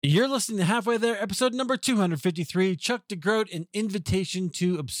You're listening to Halfway There, episode number 253, Chuck DeGroat, An Invitation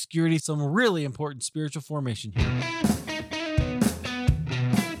to Obscurity. Some really important spiritual formation here.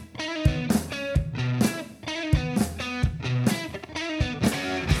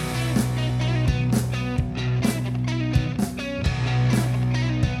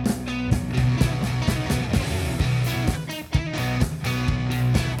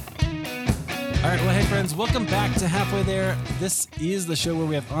 Friends, welcome back to Halfway There. This is the show where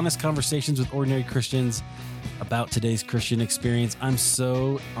we have honest conversations with ordinary Christians about today's Christian experience. I'm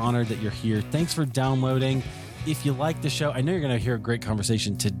so honored that you're here. Thanks for downloading. If you like the show, I know you're going to hear a great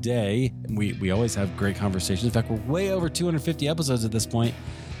conversation today. We always have great conversations. In fact, we're way over 250 episodes at this point.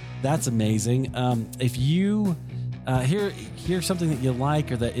 That's amazing. If you hear something that you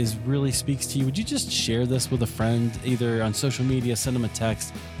like or that really speaks to you, would you just share this with a friend, either on social media, send them a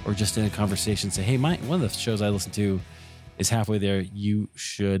text, or just in a conversation? Say, hey, one of the shows I listen to is Halfway There. You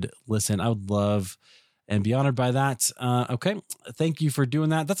should listen. I would love and be honored by that. Okay. Thank you for doing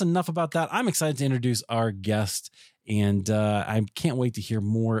that. That's enough about that. I'm excited to introduce our guest, and I can't wait to hear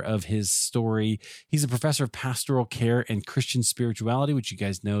more of his story. He's a professor of pastoral care and Christian spirituality, which you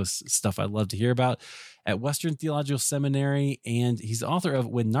guys know is stuff I love to hear about, at Western Theological Seminary, and he's author of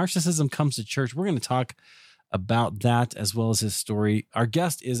When Narcissism Comes to Church. We're going to talk about that as well as his story. Our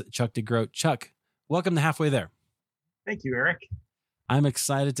guest is Chuck DeGroat. Chuck, welcome to Halfway There. Thank you, Eric. I'm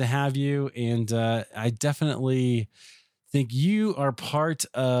excited to have you, and I definitely think you are part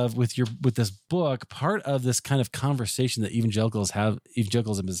of, with this book, part of this kind of conversation that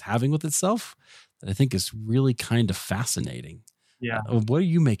evangelicalism is having with itself, that I think is really kind of fascinating. Yeah. What are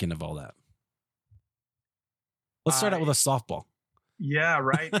you making of all that? Let's start out with a softball. Yeah,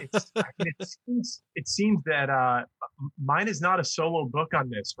 right. It seems that mine is not a solo book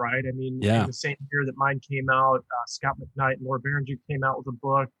on this, right? I mean, in the same year that mine came out, Scott McKnight and Laura Berenger came out with a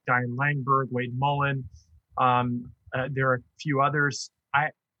book, Diane Langberg, Wade Mullen. There are a few others.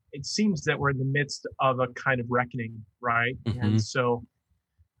 It seems that we're in the midst of a kind of reckoning, right? Mm-hmm. And so,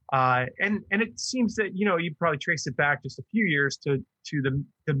 and it seems that, you probably trace it back just a few years to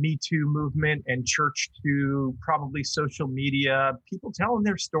the Me Too movement, and church to probably social media, people telling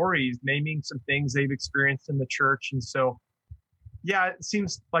their stories, naming some things they've experienced in the church. And so, yeah, it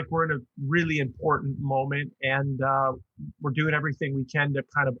seems like we're in a really important moment, and we're doing everything we can to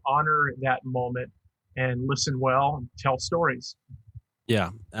kind of honor that moment and listen well and tell stories.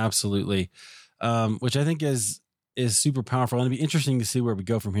 Yeah, absolutely. Which I think is super powerful. And it'd be interesting to see where we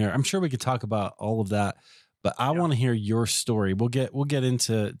go from here. I'm sure we could talk about all of that, but I want to hear your story. We'll get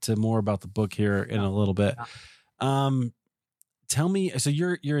into more about the book here in a little bit. Tell me, so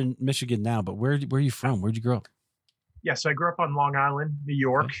you're in Michigan now, but where are you from? Where'd you grow up? Yeah, so I grew up on Long Island, New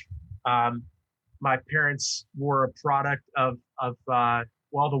York. Okay. My parents were a product of the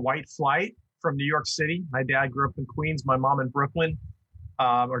white flight from New York City. My dad grew up in Queens, my mom in Brooklyn,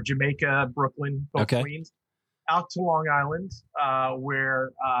 or Jamaica, Brooklyn, both Queens. Out to Long Island,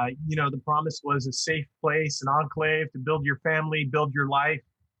 where, the promise was a safe place, an enclave to build your family, build your life.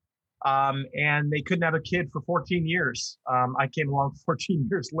 And they couldn't have a kid for 14 years. I came along 14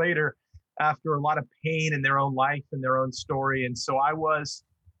 years later after a lot of pain in their own life and their own story. And so I was,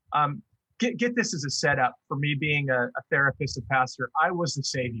 get this as a setup for me being a therapist, a pastor. I was the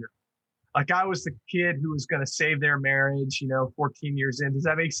savior. Like, I was the kid who was going to save their marriage, 14 years in. Does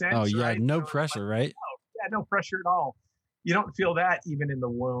that make sense? Oh, yeah. Right? No pressure, right? No pressure at all. You don't feel that even in the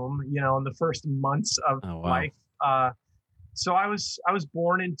womb, in the first months of life. So I was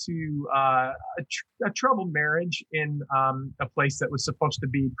born into a troubled marriage in a place that was supposed to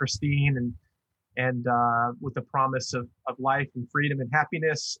be pristine and with the promise of life and freedom and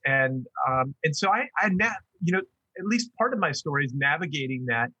happiness. And so I at least part of my story is navigating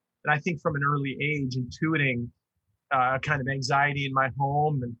that. And I think from an early age, intuiting kind of anxiety in my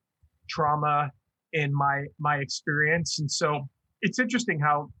home and trauma in my experience. And so it's interesting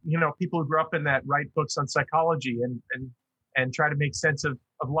how, people who grew up in that write books on psychology and try to make sense of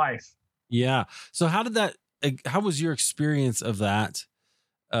life. Yeah. So how was your experience of that,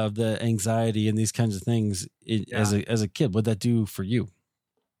 of the anxiety and these kinds of things as a kid? What'd that do for you?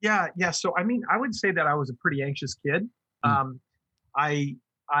 Yeah. So, I mean, I would say that I was a pretty anxious kid.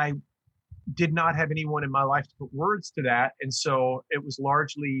 I did not have anyone in my life to put words to that. And so it was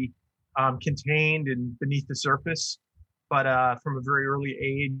largely contained and beneath the surface. But from a very early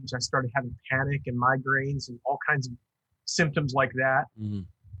age, I started having panic and migraines and all kinds of symptoms like that.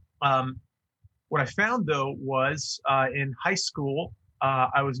 Mm-hmm. What I found, though, was in high school,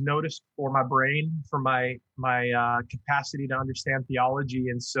 I was noticed for my brain, for my capacity to understand theology.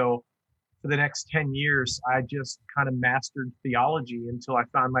 And so for the next 10 years, I just kind of mastered theology until I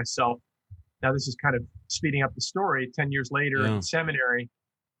found myself, now this is kind of speeding up the story, 10 years later in seminary,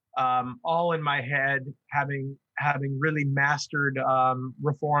 all in my head, having really mastered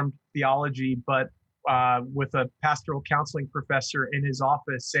Reformed theology, but with a pastoral counseling professor in his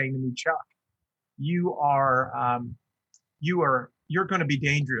office saying to me, Chuck, you're going to be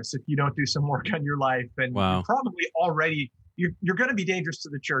dangerous if you don't do some work on your life, and you're probably already you're going to be dangerous to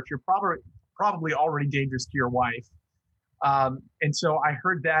the church. You're probably already dangerous to your wife. And so I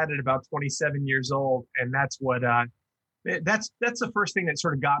heard that at about 27 years old, and that's what that's the first thing that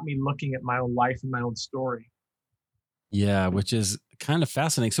sort of got me looking at my own life and my own story. Yeah, which is kind of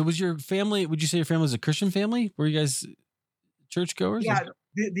fascinating. So would you say your family was a Christian family? Were you guys churchgoers? Yeah.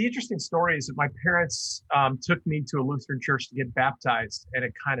 The interesting story is that my parents took me to a Lutheran church to get baptized, and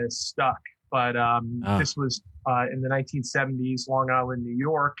it kind of stuck. But this was in the 1970s, Long Island, New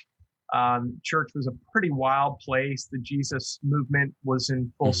York. Church was a pretty wild place. The Jesus movement was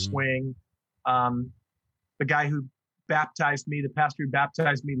in full swing. The guy who baptized me, the pastor who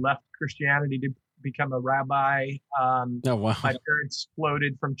baptized me, left Christianity to become a rabbi. My parents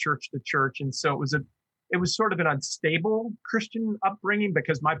floated from church to church, and so it was sort of an unstable Christian upbringing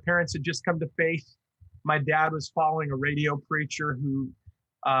because my parents had just come to faith. My dad was following a radio preacher who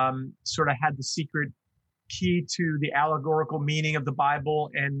sort of had the secret key to the allegorical meaning of the Bible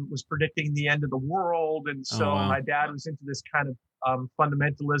and was predicting the end of the world. And so my dad was into this kind of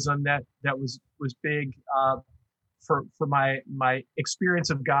fundamentalism that was big for my experience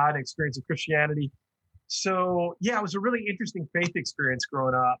of God, experience of Christianity. So yeah, it was a really interesting faith experience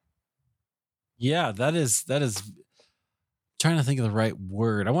growing up. Yeah, that is trying to think of the right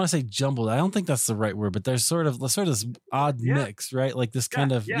word. I want to say jumbled. I don't think that's the right word, but there's sort of this odd mix, right? Like this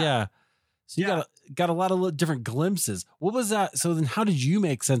kind of. So you got a lot of different glimpses. What was that? So then how did you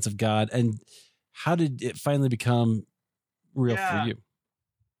make sense of God, and how did it finally become real for you?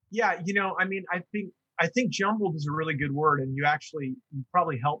 Yeah. I think jumbled is a really good word, and you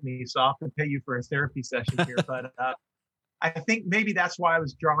probably helped me. So I'll have to pay you for a therapy session here, but, I think maybe that's why I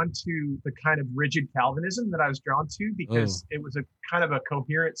was drawn to the kind of rigid Calvinism that I was drawn to, because it was a kind of a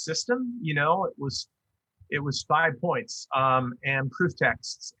coherent system. It was 5 points and proof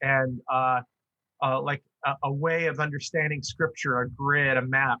texts and like a way of understanding scripture, a grid, a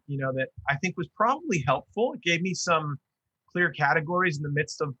map, that I think was probably helpful. It gave me some clear categories in the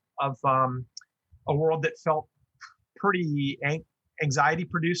midst of a world that felt pretty anxiety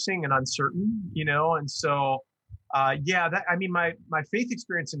producing and uncertain, and so my faith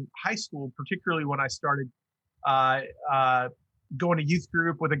experience in high school, particularly when I started going to youth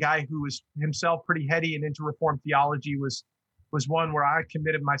group with a guy who was himself pretty heady and into Reformed theology, was one where I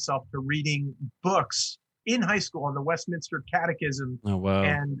committed myself to reading books in high school on the Westminster Catechism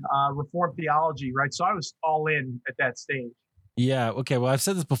and Reformed theology, right? So I was all in at that stage. Yeah. Okay. Well, I've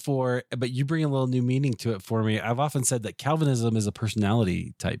said this before, but you bring a little new meaning to it for me. I've often said that Calvinism is a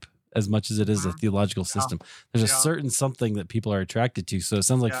personality type as much as it is a theological system. There's a certain something that people are attracted to. So it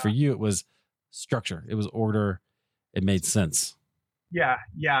sounds like for you, it was structure. It was order. It made sense. Yeah.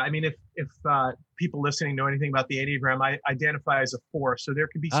 Yeah. I mean, if people listening know anything about the Enneagram, I identify as a 4. So there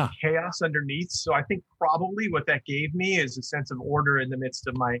could be some chaos underneath. So I think probably what that gave me is a sense of order in the midst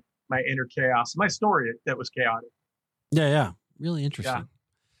of my inner chaos. My story that was chaotic. Yeah. Yeah. Really interesting.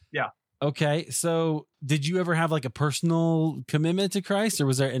 Yeah. Okay. So did you ever have like a personal commitment to Christ, or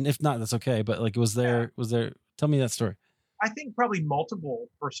was there, and if not, that's okay. But like, was there, tell me that story. I think probably multiple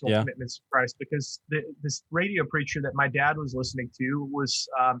personal commitments to Christ, because this radio preacher that my dad was listening to was,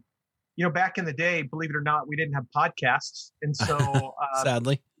 back in the day, believe it or not, we didn't have podcasts. And so,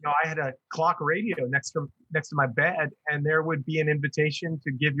 sadly, I had a clock radio next to my bed, and there would be an invitation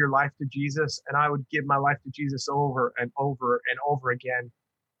to give your life to Jesus. And I would give my life to Jesus over and over and over again,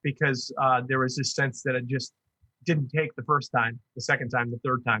 because there was this sense that it just didn't take the first time, the second time, the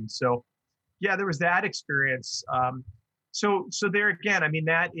third time. So yeah, there was that experience. So there again, I mean,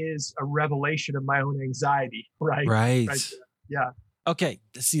 that is a revelation of my own anxiety, right? Right. Yeah. Okay.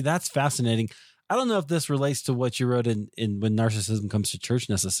 See, that's fascinating. I don't know if this relates to what you wrote in When Narcissism Comes to Church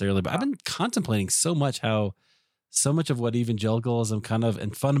necessarily, but I've been contemplating so much of what evangelicalism kind of,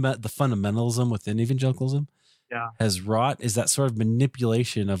 and the fundamentalism within evangelicalism has wrought is that sort of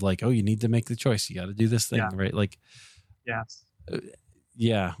manipulation of like, oh, you need to make the choice. You got to do this thing, right? Like, yes.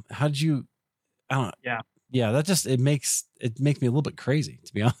 Yeah. How did you, I don't know. Yeah. Yeah. That just, it makes me a little bit crazy,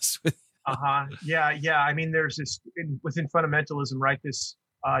 to be honest with you. Yeah. Yeah. I mean, there's this within fundamentalism, right? This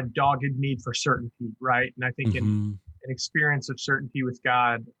dogged need for certainty, right? And I think in an experience of certainty with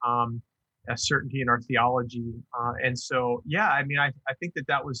God, certainty in our theology. And so, yeah, I mean, I think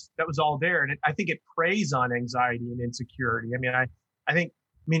that was all there. And I think it preys on anxiety and insecurity. I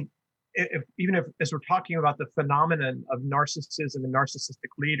mean, even if, as we're talking about the phenomenon of narcissism and narcissistic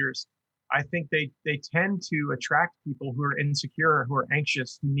leaders, I think they tend to attract people who are insecure, who are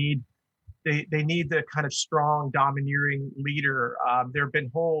anxious, who need the kind of strong, domineering leader. There have been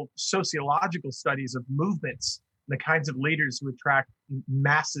whole sociological studies of movements, the kinds of leaders who attract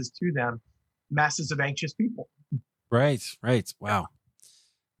masses to them, masses of anxious people. Right. Wow.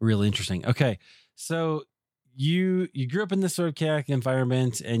 Really interesting. Okay. So you grew up in this sort of chaotic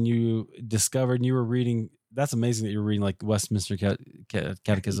environment, and you discovered, and you were reading. That's amazing that you were reading like Westminster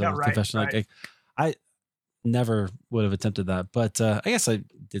Catechism, yeah, right, Confession. right. Like I never would have attempted that, but I guess I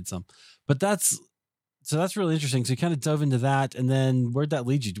did some. But that's really interesting. So you kind of dove into that, and then where'd that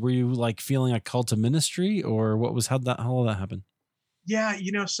lead you? Were you like feeling a call to ministry, or what was how all that happened? Yeah,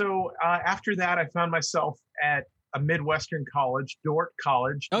 so after that, I found myself at a Midwestern college, Dordt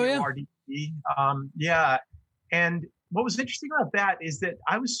College, D-O-R-D-E. Yeah. And what was interesting about that is that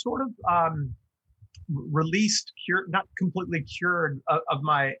I was sort of not completely cured of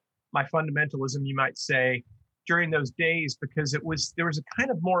my fundamentalism, you might say, during those days, because there was a kind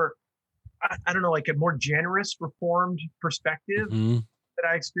of more, I don't know, like a more generous Reformed perspective that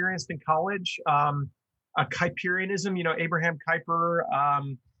I experienced in college. A Kuyperianism, Abraham Kuyper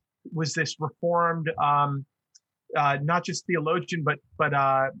was this Reformed, not just theologian, but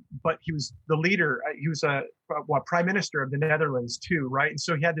he was the leader. He was a prime minister of the Netherlands too, right? And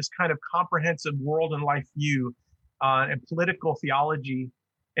so he had this kind of comprehensive world and life view and political theology,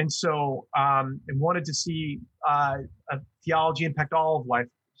 and so and wanted to see theology impact all of life,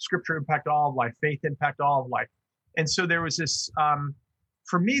 Scripture impact all of life, faith impact all of life. And so there was this,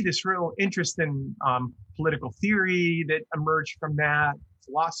 for me, this real interest in political theory that emerged from that.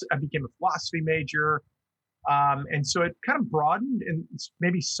 Philosophy. I became a philosophy major. And so it kind of broadened and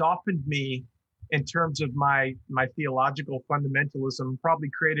maybe softened me in terms of my theological fundamentalism, probably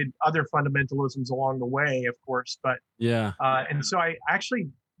created other fundamentalisms along the way, of course. But yeah. And so I actually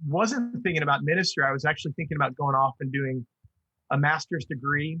wasn't thinking about ministry. I was actually thinking about going off and doing a master's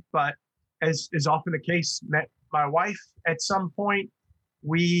degree. But as is often the case, met my wife at some point.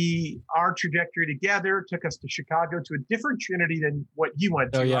 Our trajectory together took us to Chicago, to a different Trinity than what you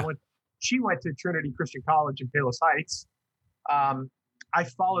went to. Oh, yeah. She went to Trinity Christian College in Palos Heights. I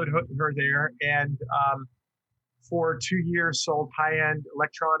followed her there, and for 2 years sold high-end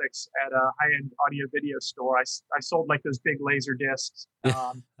electronics at a high-end audio video store. I sold like those big laser discs.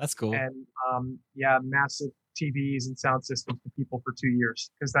 That's cool. And massive TVs and sound systems to people for 2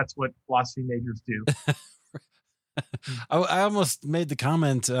 years, because that's what philosophy majors do. I almost made the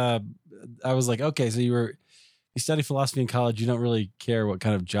comment. I was like, okay, so you study philosophy in college. You don't really care what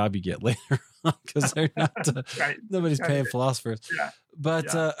kind of job you get later on, because they're not. Right. Nobody's paying philosophers. Yeah.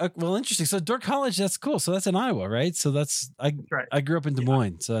 But well, interesting. So Dordt College, that's cool. So that's in Iowa, right? So that's right. I grew up in Des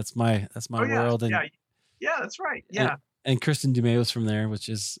Moines, so that's my world. And yeah, that's right. Yeah. And Kristen Dumais was from there, which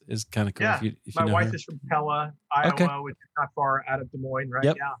is kind of cool. Yeah. If my you know wife her. is from Pella, Iowa, okay. which is not far out of Des Moines, right?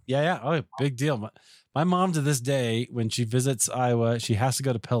 Yep. Yeah. Yeah. Oh, big deal. My mom to this day, when she visits Iowa, she has to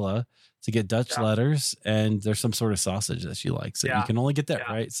go to Pella to get Dutch letters, and there's some sort of sausage that she likes that you can only get there,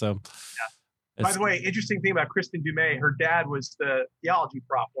 right? So, by the way, interesting thing about Kristen Dumais, her dad was the theology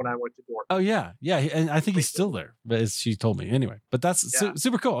prof when I went to Dordt. Oh yeah, and I think he's still there, but as she told me anyway. But that's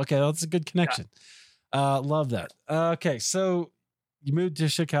super cool. Okay, that's a good connection. Love that. Okay, so you moved to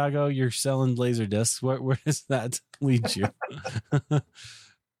Chicago. You're selling laser discs. Where does that lead you?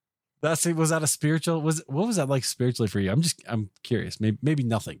 Was that a spiritual? What was that like spiritually for you? I'm curious. Maybe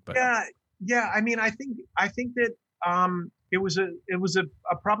nothing, but yeah. I mean, I think that it was a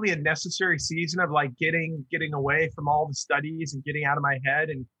probably a necessary season of like getting away from all the studies and getting out of my head,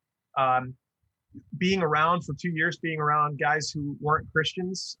 and being around for 2 years, being around guys who weren't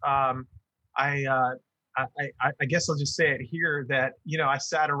Christians. I guess I'll just say it here that, I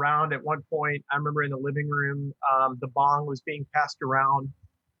sat around at one point. I remember in the living room, the bong was being passed around.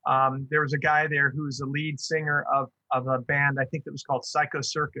 There was a guy there who's a lead singer of a band, I think that was called Psycho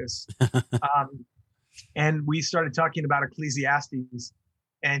Circus. And we started talking about Ecclesiastes,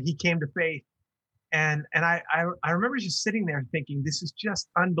 and he came to faith. And I remember just sitting there thinking, this is just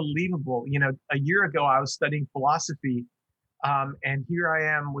unbelievable. A year ago I was studying philosophy. And here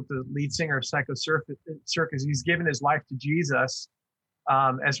I am with the lead singer of Psycho Circus. He's given his life to Jesus,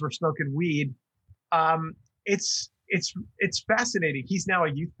 as we're smoking weed. It's fascinating. He's now a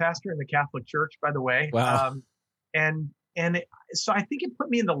youth pastor in the Catholic Church, by the way. Wow. So I think it put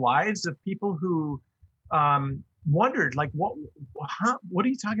me in the lives of people who wondered, like, what are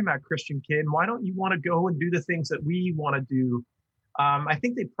you talking about, Christian kid? And why don't you want to go and do the things that we want to do? I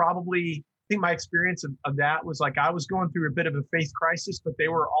think my experience of that was like, I was going through a bit of a faith crisis, but they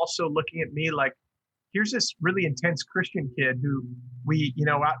were also looking at me like, here's this really intense Christian kid who we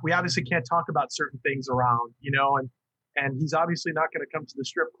obviously can't talk about certain things around, and he's obviously not going to come to the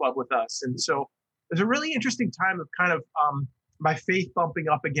strip club with us. And so there's a really interesting time of kind of my faith bumping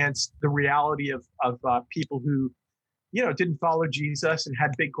up against the reality of people who, didn't follow Jesus and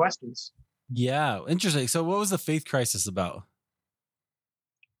had big questions. Yeah. Interesting. So what was the faith crisis about?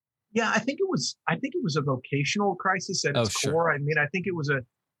 Yeah, I think it was a vocational crisis at its core. Sure. I mean, I think it was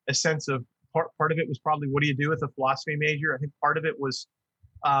a sense of part of it was probably, what do you do with a philosophy major? I think part of it was,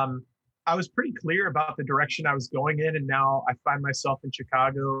 I was pretty clear about the direction I was going in, and now I find myself in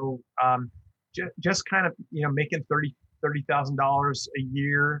Chicago, just kind of, making $30,000 a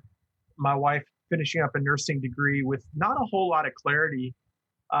year. My wife finishing up a nursing degree with not a whole lot of clarity.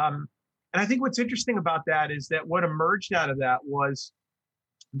 And I think what's interesting about that is that what emerged out of that was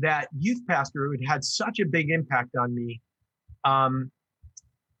that youth pastor who had such a big impact on me,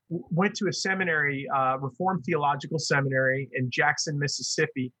 went to a seminary, Reformed Theological Seminary in Jackson,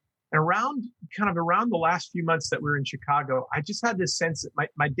 Mississippi. And around the last few months that we were in Chicago, I just had this sense that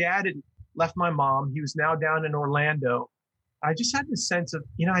my dad had left my mom. He was now down in Orlando. I just had this sense of,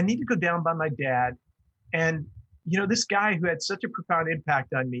 I need to go down by my dad. And, this guy who had such a profound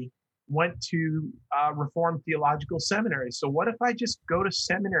impact on me went to Reformed Theological Seminary. So what if I just go to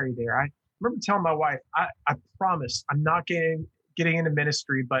seminary there? I remember telling my wife, I promise I'm not getting into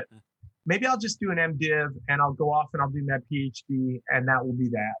ministry, but maybe I'll just do an MDiv and I'll go off and I'll do my PhD, and that will be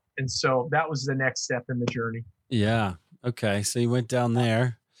that. And so that was the next step in the journey. Yeah. Okay. So you went down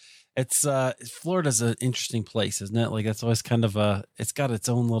there. It's Florida's an interesting place, isn't it? Like, that's always kind of it's got its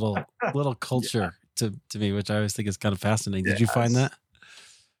own little culture to me, which I always think is kind of fascinating. Did you find that?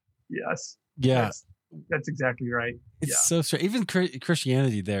 Yes. Yeah. That's exactly right. It's so strange. Even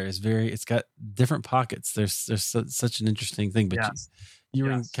Christianity there is it's got different pockets. There's such an interesting thing, but you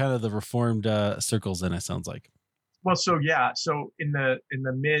were in kind of the Reformed circles then, it sounds like. Well, so in the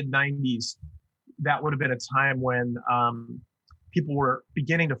mid 90s, that would have been a time when people were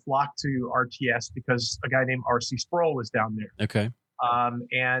beginning to flock to RTS because a guy named R.C. Sproul was down there. Okay.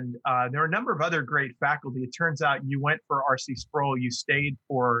 And there are a number of other great faculty. It turns out you went for R.C. Sproul, you stayed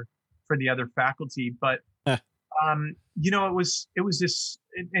for the other faculty, but it was this,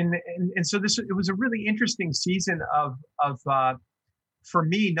 and so it was a really interesting season of for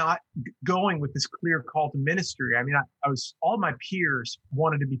me not going with this clear call to ministry. I mean, all my peers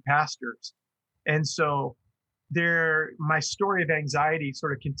wanted to be pastors, and so my story of anxiety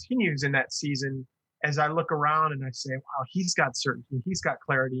sort of continues in that season as I look around and I say, wow, he's got certainty, he's got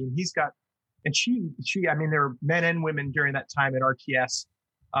clarity, and she, I mean, there were men and women during that time at RTS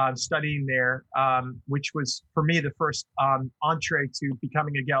studying there, which was for me the first entree to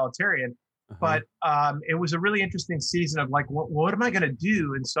becoming egalitarian. Uh-huh. But it was a really interesting season of like, what am I going to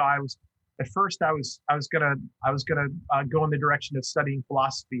do? And so I was gonna go in the direction of studying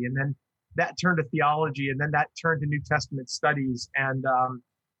philosophy, and then that turned to theology, and then that turned to New Testament studies. And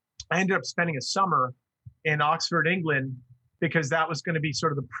I ended up spending a summer in Oxford, England, because that was going to be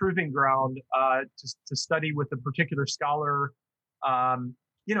sort of the proving ground to study with a particular scholar.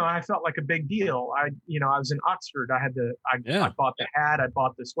 I felt like a big deal. I was in Oxford. I bought the hat, I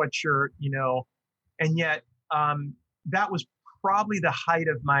bought the sweatshirt, and yet that was probably the height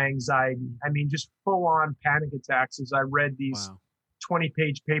of my anxiety. I mean, just full on panic attacks as I read these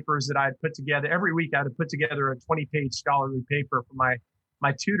 20-page papers that I had put together. Every week I had to put together a 20-page scholarly paper for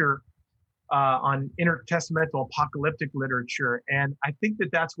my tutor on intertestamental apocalyptic literature. And I think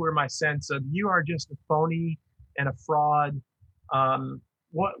that's where my sense of you are just a phony and a fraud.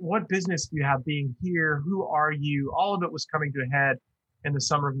 What business do you have being here? Who are you? All of it was coming to a head in the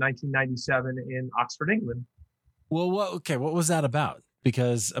summer of 1997 in Oxford, England. Well, what was that about?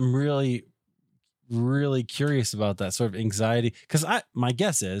 Because I'm really, really curious about that sort of anxiety. Because my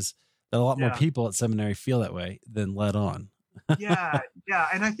guess is that a lot more people at seminary feel that way than let on. yeah,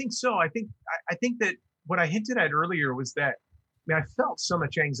 and I think so. I think that what I hinted at earlier was that I felt so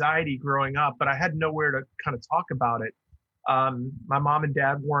much anxiety growing up, but I had nowhere to kind of talk about it. My mom and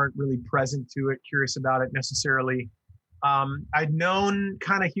dad weren't really present to it, curious about it necessarily. I'd known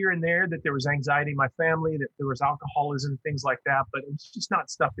kind of here and there that there was anxiety in my family, that there was alcoholism, things like that, but it was just not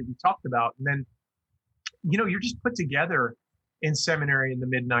stuff that you talked about. And then, you're just put together in seminary in the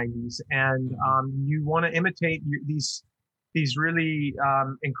mid 90s, and you want to imitate these really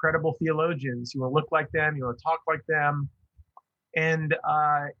incredible theologians. You want to look like them, you want to talk like them. And,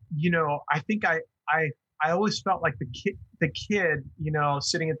 I think I I always felt like the kid,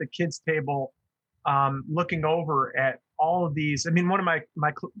 sitting at the kids' table, looking over at all of these. I mean, one of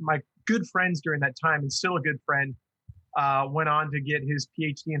my good friends during that time, and still a good friend, went on to get his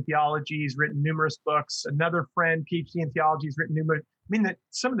PhD in theology. He's written numerous books. Another friend, PhD in theology, has written numerous. I mean, that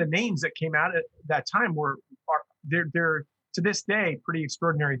some of the names that came out at that time they're to this day pretty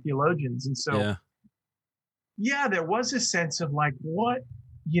extraordinary theologians. And so, yeah, there was a sense of like, what,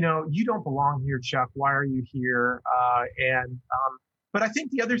 you don't belong here, Chuck. Why are you here? But I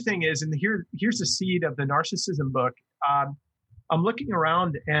think the other thing is, and here's the seed of the narcissism book. I'm looking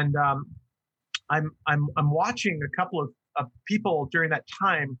around and I'm watching a couple of people during that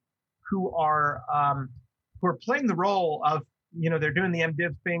time who are playing the role of, they're doing the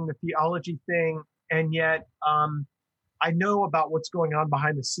MDiv thing, the theology thing, and yet I know about what's going on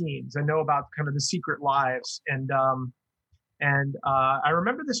behind the scenes. I know about kind of the secret lives, and I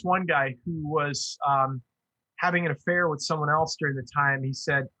remember this one guy who was having an affair with someone else during the time. He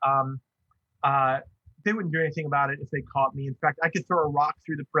said they wouldn't do anything about it if they caught me. In fact, I could throw a rock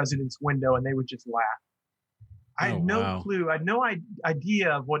through the president's window and they would just laugh. I had no clue. I had no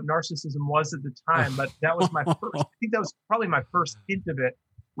idea of what narcissism was at the time, but that was my first. I think that was probably my first hint of it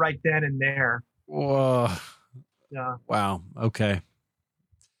right then and there. Whoa. Yeah. Wow. Okay.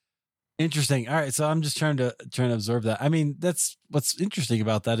 Interesting. All right. So I'm just trying to absorb that. I mean, that's what's interesting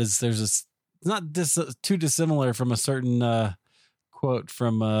about that is there's it's not too dissimilar from a certain quote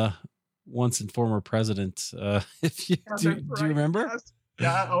from once and former president. If you do you remember? Yes.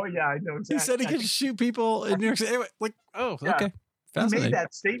 Yeah. Oh yeah, I know exactly. He said he could shoot people in New York City. Anyway, like, okay. He made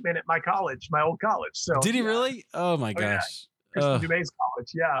that statement at my old college. So did he really? Oh my gosh. Christian Dumay's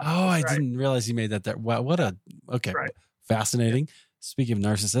college. Yeah. Oh, I didn't realize he made that there. Wow. What a, okay. Right. Fascinating. Yeah. Speaking of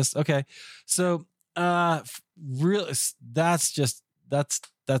narcissists. Okay. So, really,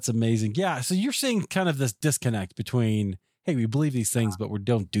 that's amazing. Yeah. So you're seeing kind of this disconnect between, hey, we believe these things, but we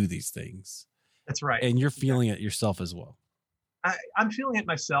don't do these things. That's right. And you're feeling it yourself as well. I'm feeling it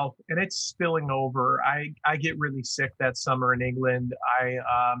myself, and it's spilling over. I get really sick that summer in England.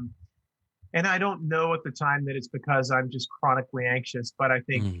 And I don't know at the time that it's because I'm just chronically anxious, but I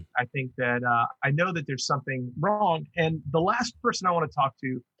think that I know that there's something wrong. And the last person I want to talk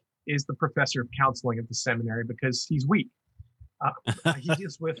to is the professor of counseling at the seminary, because he's weak. He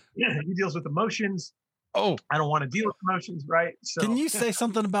deals with emotions. Oh, I don't want to deal with emotions, right? So can you say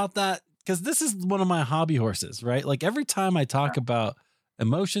something about that? Because this is one of my hobby horses, right? Like every time I talk about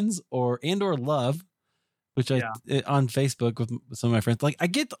emotions or love, which I on Facebook with some of my friends, like I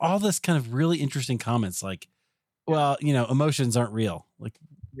get all this kind of really interesting comments, like, well, emotions aren't real. Like,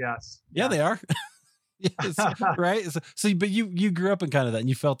 yes, yeah, they are. Yes, right. So, but you grew up in kind of that, and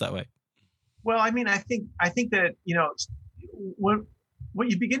you felt that way. Well, I mean, I think that what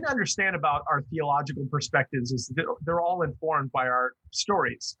you begin to understand about our theological perspectives is that they're all informed by our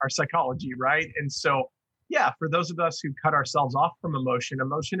stories, our psychology, right? And so, yeah, for those of us who cut ourselves off from emotion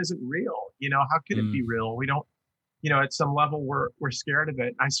isn't real. How could it be real? We don't, at some level we're scared of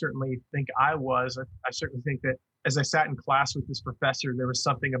it. I certainly think I was. I certainly think that as I sat in class with this professor, there was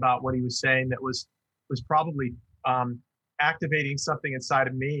something about what he was saying that was probably activating something inside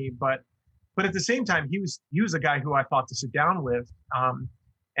of me. But at the same time, he was a guy who I thought to sit down with,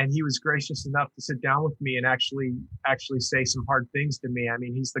 and he was gracious enough to sit down with me and actually say some hard things to me. I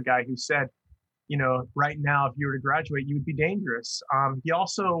mean, he's the guy who said, right now, if you were to graduate, you would be dangerous. He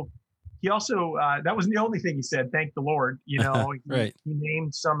also that wasn't the only thing he said. Thank the Lord. Right. He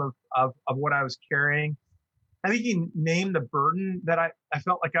named some of what I was carrying. I think he named the burden that I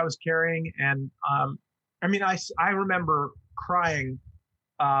felt like I was carrying. And I remember crying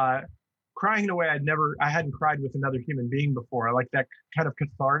in a way I hadn't cried with another human being before. I like that kind of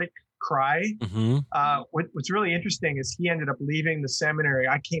cathartic cry. Mm-hmm. What's really interesting is he ended up leaving the seminary.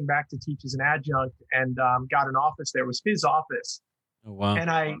 I came back to teach as an adjunct and got an office there. It was his office. Oh, wow.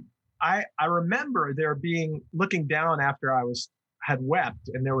 And I remember there being looking down after I had wept,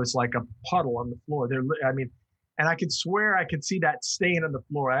 and there was like a puddle on the floor there. I mean, and I could swear I could see that stain on the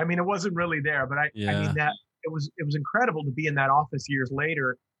floor. I mean, it wasn't really there, but I mean that it was incredible to be in that office years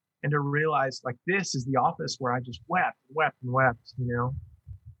later and to realize like this is the office where I just wept.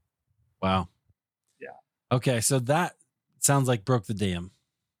 Wow. Yeah. Okay. So that sounds like broke the dam.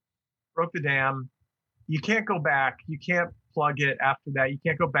 Broke the dam. You can't go back. You can't plug it after that. You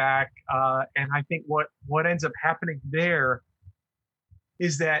can't go back. And I think what ends up happening there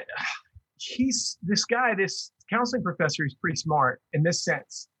is that this counseling professor is pretty smart in this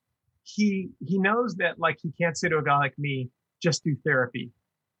sense. He knows that like he can't say to a guy like me, just do therapy.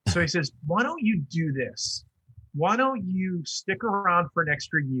 So he says, why don't you do this? Why don't you stick around for an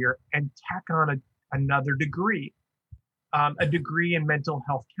extra year and tack on another degree, a degree in mental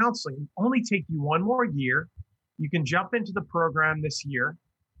health counseling. It'll only take you one more year. You can jump into the program this year,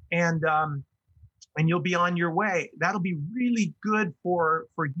 and you'll be on your way. That'll be really good for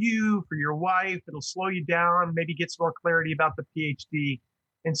you, for your wife. It'll slow you down, maybe get some more clarity about the PhD.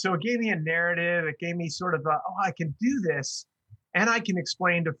 And so it gave me a narrative. It gave me sort of I can do this. And I can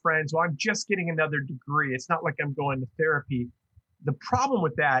explain to friends, well, I'm just getting another degree. It's not like I'm going to therapy. The problem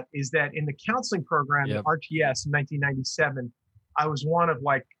with that is that in the counseling program at RTS in 1997, I was one of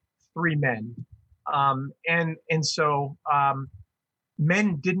like 3 men. And so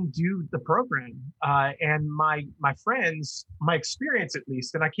men didn't do the program. And my friends, my experience at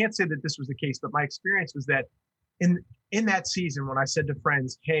least, and I can't say that this was the case, but my experience was that in that season, when I said to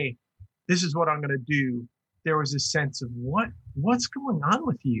friends, hey, this is what I'm going to do, there was a sense of what's going on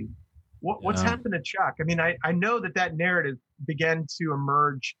with you? What's happened to Chuck? I mean, I know that narrative began to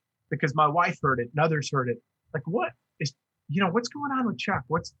emerge because my wife heard it and others heard it. Like, what's going on with Chuck?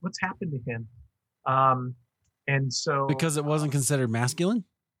 What's happened to him? And so because it wasn't considered masculine.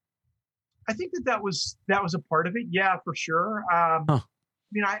 I think that was a part of it. Yeah, for sure. I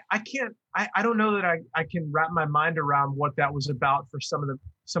mean, I don't know that I can wrap my mind around what that was about for some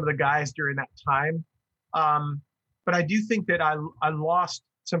of the guys during that time. But I do think that I lost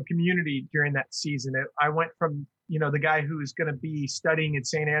some community during that season. I went from, the guy who was going to be studying at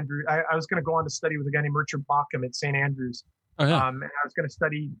St. Andrews. I was going to go on to study with a guy named Richard Bauckham at St. Andrews. Oh, yeah. And I was going to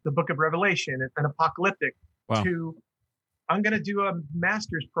study the book of Revelation and apocalyptic. Wow. I'm going to do a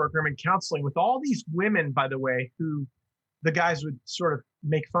master's program in counseling with all these women, by the way, who the guys would sort of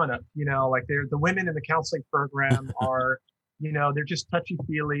make fun of, like the women in the counseling program are, they're just touchy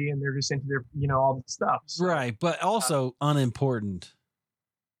feely and they're just into their, all the stuff. So, right. But also unimportant,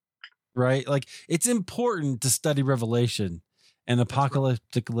 right? Like it's important to study Revelation and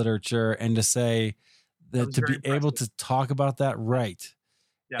apocalyptic literature and to say that to be able to talk about that. Right.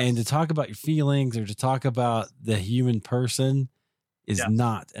 Yes. And to talk about your feelings or to talk about the human person is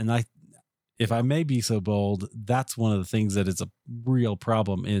not. And if I may be so bold, that's one of the things that is a real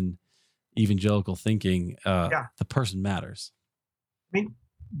problem in evangelical thinking. The person matters. I mean,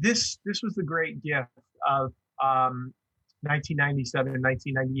 this was the great gift of 1997 and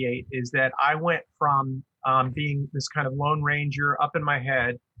 1998 is that I went from being this kind of lone ranger up in my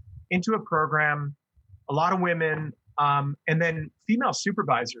head into a program, a lot of women, and then female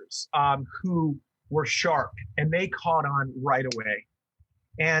supervisors who were sharp and they caught on right away.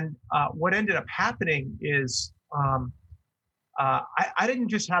 And what ended up happening is I didn't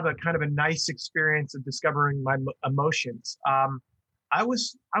just have a kind of a nice experience of discovering my emotions. I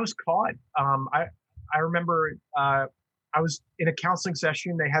was caught. I remember I was in a counseling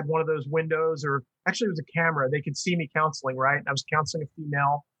session. They had one of those windows, or actually it was a camera. They could see me counseling, right? And I was counseling a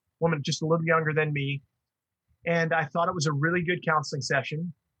female woman just a little younger than me. And I thought it was a really good counseling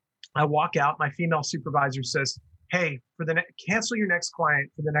session. I walk out, my female supervisor says, hey, cancel your next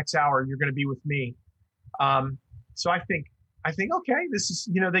client for the next hour. You're going to be with me. So I think, okay, this is,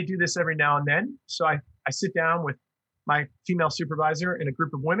 they do this every now and then. So I sit down with my female supervisor and a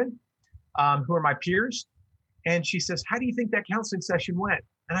group of women who are my peers. And she says, how do you think that counseling session went?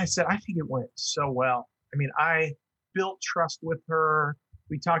 And I said, I think it went so well. I mean, I built trust with her.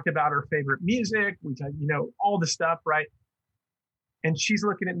 We talked about her favorite music. We talked, all the stuff, right? And she's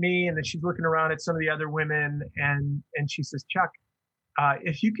looking at me, and then she's looking around at some of the other women, and she says, Chuck,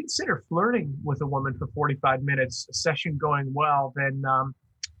 if you consider flirting with a woman for 45 minutes, a session going well, then I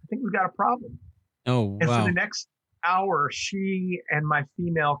think we've got a problem. Oh, and wow. for the next hour, she and my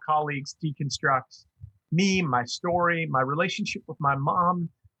female colleagues deconstruct me, my story, my relationship with my mom,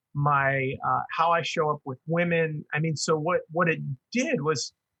 my how I show up with women. I mean, so what it did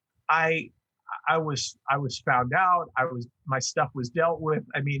was I was found out. My stuff was dealt with.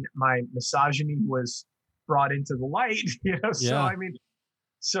 I mean, my misogyny was brought into the light, So I mean,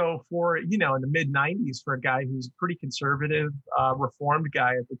 so for in the mid 90s, for a guy who's a pretty conservative, reformed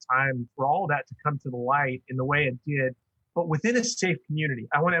guy at the time, for all of that to come to the light in the way it did, but within a safe community.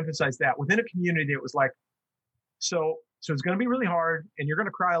 I want to emphasize that within a community, it was like, so it's going to be really hard, and you're going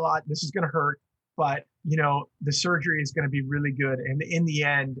to cry a lot. This is going to hurt. But, the surgery is going to be really good. And in the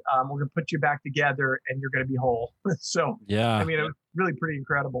end, we're going to put you back together and you're going to be whole. So, yeah, I mean, it was really pretty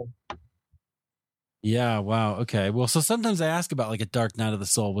incredible. Yeah. Wow. Okay. Well, so sometimes I ask about like a dark night of the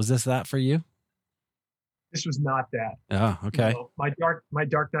soul. Was this that for you? This was not that. Oh, okay. My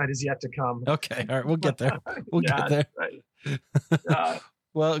dark night is yet to come. Okay. All right. We'll get there. We'll get there. Right.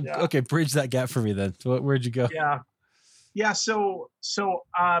 Okay. Bridge that gap for me then. Where'd you go? Yeah. So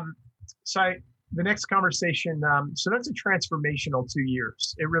the next conversation, so that's a transformational 2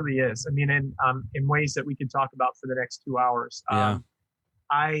 years. It really is. I mean, in ways that we can talk about for the next 2 hours. Yeah.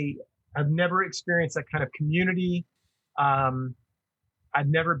 I've never experienced that kind of community. I've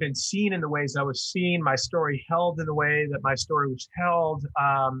never been seen in the ways I was seen. My story held in the way that my story was held.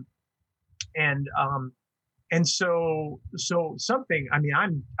 And so something, I mean,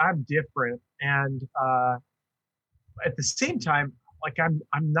 I'm different. And, at the same time, like I'm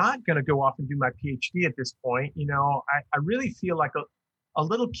not going to go off and do my PhD at this point. You know, I really feel like a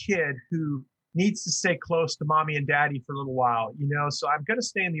little kid who needs to stay close to mommy and daddy for a little while, you know, so I'm going to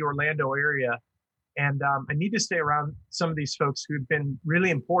stay in the Orlando area. And I need to stay around some of these folks who've been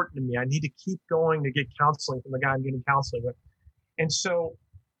really important to me. I need to keep going to get counseling from the guy I'm getting counseling with. And so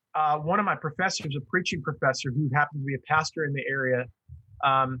one of my professors, a preaching professor who happened to be a pastor in the area,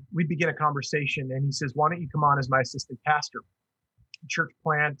 we begin a conversation and he says, why don't you come on as my assistant pastor? Church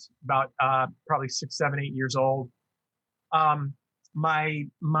plant, about probably 6, 7, 8 years old. My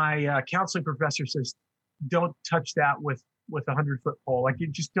counseling professor says, don't touch that with a 100-foot pole. Like,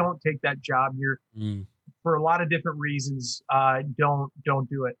 you just don't take that job. You're for a lot of different reasons. Don't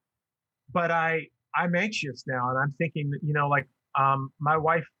do it. But I'm anxious now, and I'm thinking that, you know, like, my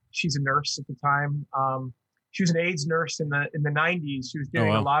wife, she's a nurse at the time. She was an AIDS nurse in the 90s. She was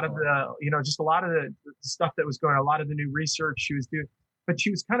doing a lot of the, you know, just a lot of the stuff that was going on, a lot of the new research she was doing, but she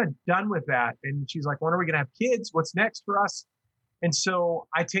was kind of done with that. And she's like, when are we going to have kids? What's next for us? And so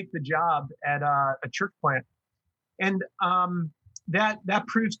I take the job at a church plant. And that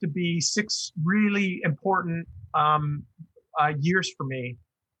proves to be 6 really important years for me.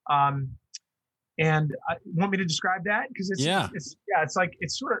 And want me to describe that? Because it's like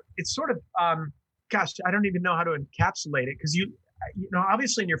it's sort of gosh, I don't even know how to encapsulate it, because you know,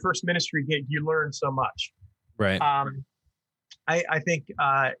 obviously in your first ministry gig you learn so much. Right. I think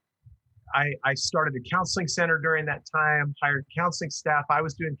I started a counseling center during that time, hired counseling staff. I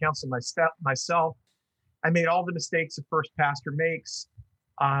was doing counseling myself. I made all the mistakes a first pastor makes.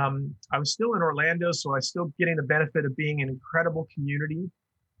 I was still in Orlando, so I was still getting the benefit of being an incredible community.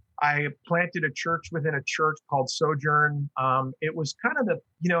 I planted a church within a church called Sojourn. It was kind of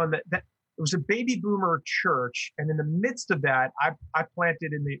it was a baby boomer church. And in the midst of that, I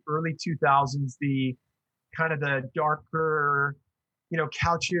planted in the early 2000s, the kind of the darker, you know,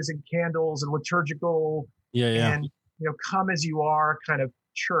 couches and candles and liturgical and, you know, come as you are kind of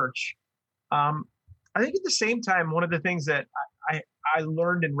church. I think at the same time, one of the things that I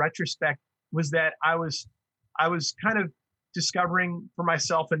learned in retrospect was that I was kind of discovering for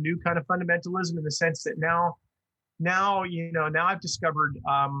myself a new kind of fundamentalism, in the sense that now I've discovered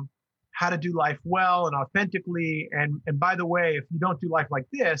how to do life well and authentically. And by the way, if you don't do life like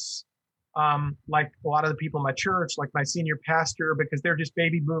this, like a lot of the people in my church, like my senior pastor, because they're just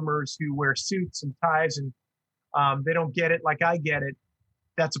baby boomers who wear suits and ties and they don't get it like I get it,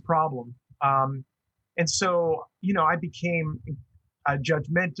 that's a problem. And so, you know, I became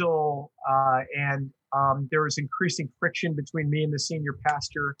judgmental and there was increasing friction between me and the senior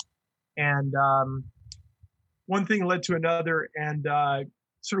pastor. And one thing led to another. And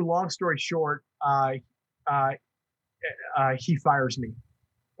sort of long story short, he fires me.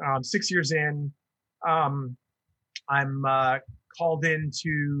 6 years in, I'm called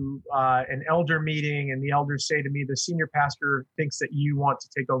into an elder meeting, and the elders say to me, the senior pastor thinks that you want to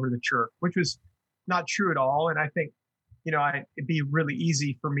take over the church, which was not true at all. And I think, you know, it'd be really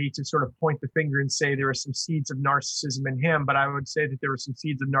easy for me to sort of point the finger and say there were some seeds of narcissism in him, but I would say that there were some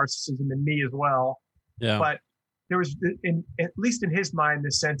seeds of narcissism in me as well. Yeah. But there was, at least in his mind,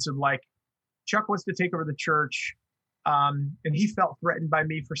 the sense of like, Chuck wants to take over the church. And he felt threatened by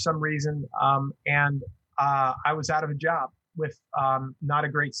me for some reason. And I was out of a job with not a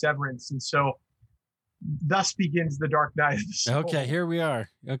great severance. And so thus begins the dark night of the soul. Okay, here we are.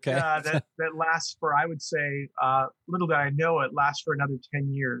 Okay. That lasts for, I would say, little did I know it, lasts for another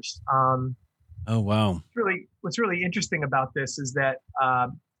 10 years. Oh, wow. What's really interesting about this is that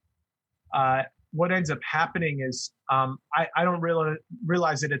what ends up happening is I don't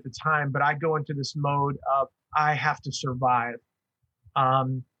realize it at the time, but I go into this mode of I have to survive.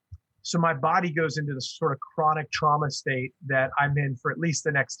 So my body goes into this sort of chronic trauma state that I'm in for at least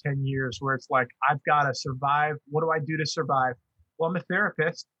the next 10 years, where it's like, I've got to survive. What do I do to survive? Well, I'm a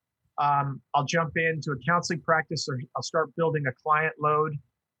therapist. I'll jump into a counseling practice, or I'll start building a client load.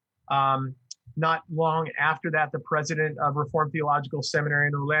 Not long after that, the president of Reformed Theological Seminary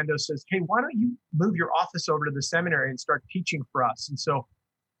in Orlando says, hey, why don't you move your office over to the seminary and start teaching for us? And so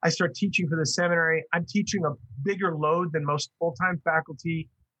I start teaching for the seminary. I'm teaching a bigger load than most full-time faculty,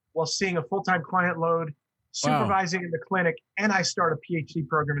 while seeing a full-time client load, supervising in the clinic, and I start a PhD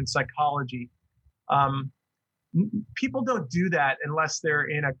program in psychology. People don't do that unless they're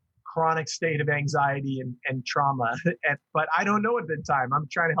in a chronic state of anxiety and trauma. But I don't know at the time. I'm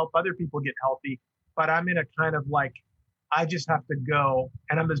trying to help other people get healthy, but I'm in a kind of like, I just have to go.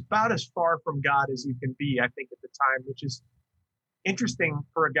 And I'm about as far from God as you can be, I think, at the time, which is interesting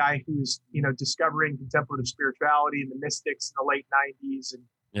for a guy who's, discovering contemplative spirituality and the mystics in the late 90s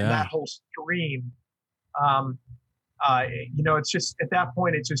and that whole stream. It's just, at that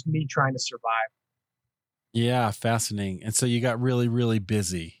point, it's just me trying to survive. Yeah. Fascinating. And so you got really, really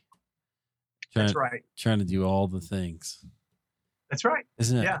busy. That's right. Trying to do all the things. That's right.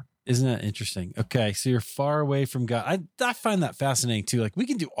 Isn't it? Yeah. Isn't that interesting? Okay. So you're far away from God. I find that fascinating too. Like we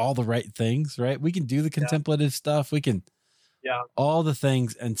can do all the right things, right? We can do the contemplative stuff. We can all the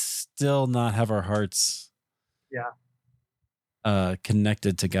things and still not have our hearts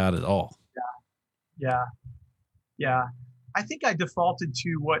connected to God at all. Yeah. I think I defaulted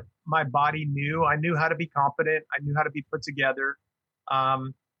to what my body knew. I knew how to be competent. I knew how to be put together.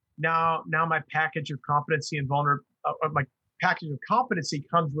 Now my package of competency and my package of competency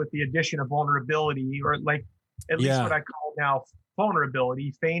comes with the addition of vulnerability, or like at least what I call now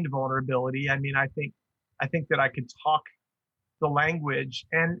vulnerability, feigned vulnerability. I mean, I think that I could talk the language,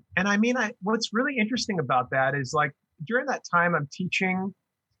 and I mean, what's really interesting about that is like during that time I'm teaching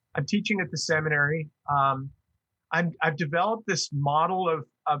at the seminary. I've developed this model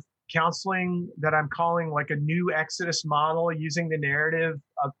of counseling that I'm calling like a new Exodus model, using the narrative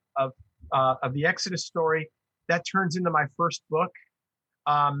of the Exodus story that turns into my first book.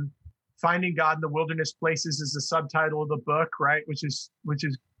 Finding God in the Wilderness Places is the subtitle of the book, right? Which is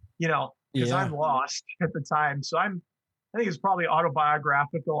because I'm lost at the time, so I think it's probably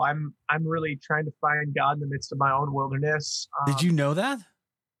autobiographical. I'm really trying to find God in the midst of my own wilderness. Did you know that?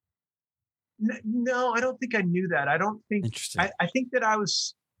 No, I don't think I knew that. I don't think. Interesting. I think that I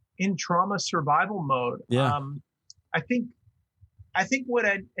was in trauma survival mode. Yeah. I think what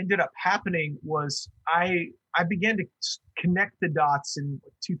ended up happening was I began to connect the dots in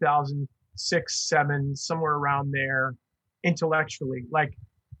 2006, 2007, somewhere around there, intellectually. Like,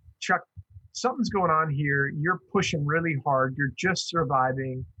 Chuck, something's going on here. You're pushing really hard. You're just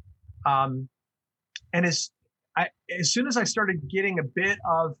surviving. And as soon as I started getting a bit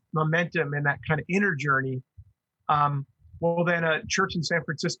of momentum in that kind of inner journey, well, then a church in San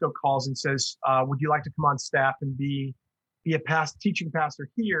Francisco calls and says, would you like to come on staff and be a teaching pastor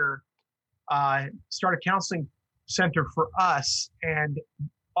here, start a counseling center for us. And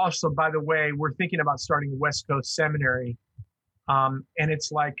also, by the way, we're thinking about starting a West Coast seminary. And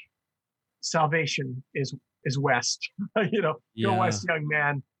it's like salvation is West, go West, young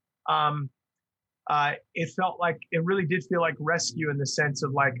man. It really did feel like rescue in the sense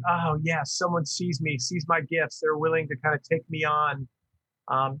of like, oh yeah, someone sees me, sees my gifts. They're willing to kind of take me on.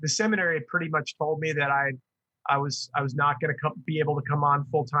 The seminary had pretty much told me that I was not going to be able to come on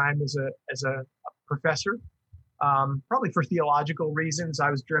full time as a professor, probably for theological reasons.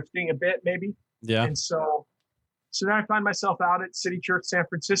 I was drifting a bit, maybe. Yeah. And so then I find myself out at City Church San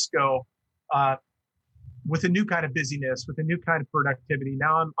Francisco, with a new kind of busyness, with a new kind of productivity.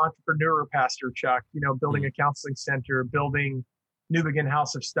 Now I'm entrepreneur pastor, Chuck. Building a counseling center, building New Begin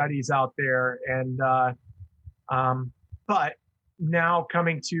House of Studies out there, and but now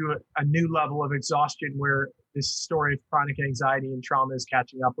coming to a new level of exhaustion where this story of chronic anxiety and trauma is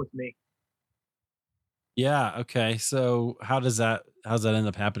catching up with me. Yeah. Okay. So how's that end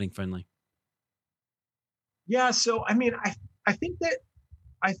up happening finally? Yeah. So, I mean, I think that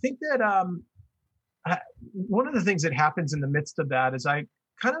one of the things that happens in the midst of that is I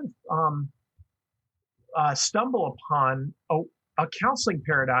kind of stumble upon a counseling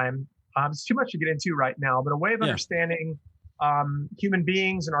paradigm. It's too much to get into right now, but a way of understanding human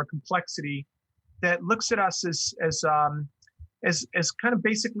beings and our complexity that looks at us as kind of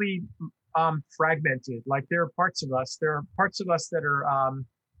basically fragmented. Like there are parts of us. There are parts of us that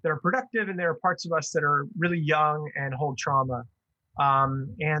are productive, and there are parts of us that are really young and hold trauma.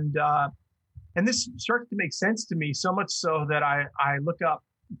 And this starts to make sense to me, so much so that I look up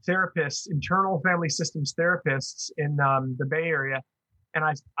therapists, internal family systems therapists in the Bay Area, and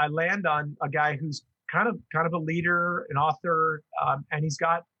I land on a guy who's kind of a leader, an author, and he's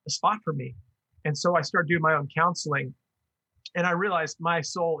got a spot for me. And so I start doing my own counseling, and I realized my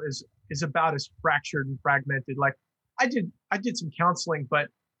soul is about as fractured and fragmented. Like I did some counseling, but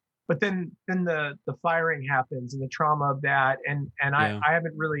then the firing happens and the trauma of that, and I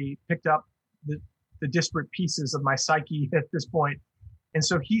haven't really picked up the disparate pieces of my psyche at this point. And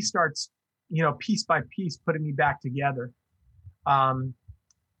so he starts, piece by piece, putting me back together.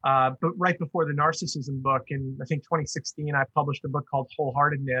 But right before the narcissism book in, I think 2016, I published a book called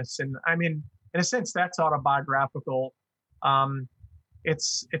Wholeheartedness. And I mean, in a sense, that's autobiographical.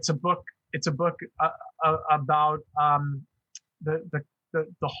 It's a book about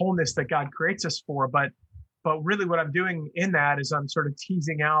the wholeness that God creates us for. But really, what I'm doing in that is I'm sort of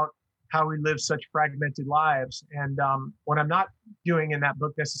teasing out how we live such fragmented lives. And what I'm not doing in that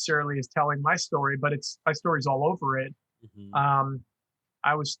book necessarily is telling my story, but my story's all over it. Mm-hmm.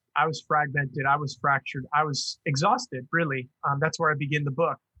 I was fragmented. I was fractured. I was exhausted, really. That's where I begin the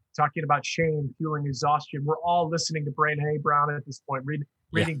book, talking about shame, fueling exhaustion. We're all listening to Brené Brown at this point,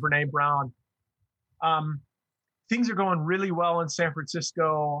 reading Brené Brown. Things are going really well in San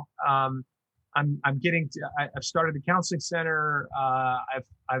Francisco. I'm getting to. I've started a counseling center.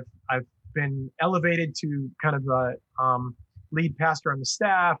 I've been elevated to kind of a lead pastor on the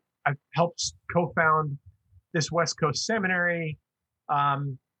staff. I've helped co-found this West Coast seminary.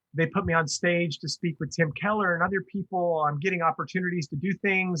 They put me on stage to speak with Tim Keller and other people. I'm getting opportunities to do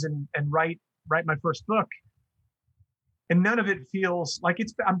things and write my first book. And none of it feels like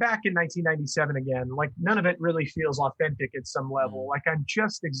I'm back in 1997 again. Like none of it really feels authentic at some level. Like I'm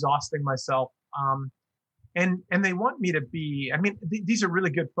just exhausting myself. And they want me to be, I mean, these are really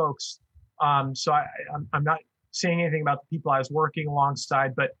good folks. So I'm not saying anything about the people I was working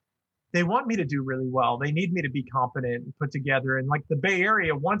alongside, but they want me to do really well. They need me to be competent and put together. And like the Bay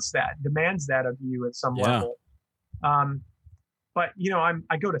Area wants that, demands that of you at some level. But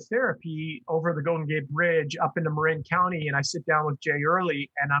I go to therapy over the Golden Gate Bridge up into Marin County, and I sit down with Jay Early,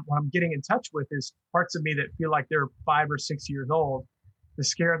 and what I'm getting in touch with is parts of me that feel like they're 5 or 6 years old. The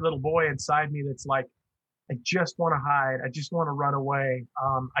scared little boy inside me that's like, I just want to hide. I just want to run away.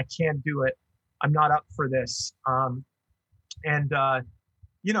 I can't do it. I'm not up for this. And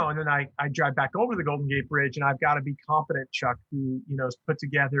then I drive back over the Golden Gate Bridge, and I've got to be competent, Chuck, who is put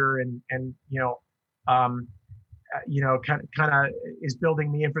together and kind of is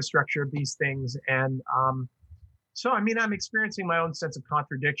building the infrastructure of these things. And so, I mean, I'm experiencing my own sense of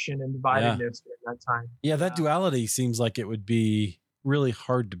contradiction and dividedness at that time. Yeah, that duality seems like it would be really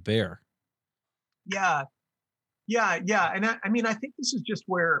hard to bear. Yeah. And I mean, I think this is just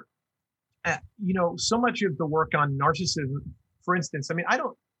where, so much of the work on narcissism, for instance, I mean, I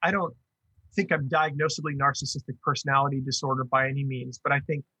don't think I'm diagnosably narcissistic personality disorder by any means, but I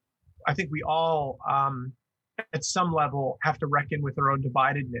think we all, at some level have to reckon with our own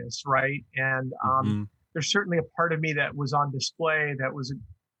dividedness, right? And there's certainly a part of me that was on display that was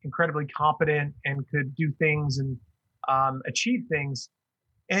incredibly competent and could do things and achieve things.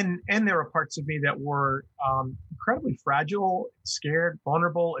 And there were parts of me that were incredibly fragile, scared,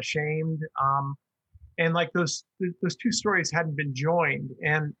 vulnerable, ashamed. And like those two stories hadn't been joined.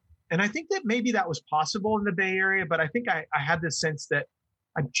 And I think that maybe that was possible in the Bay Area, but I think I had this sense that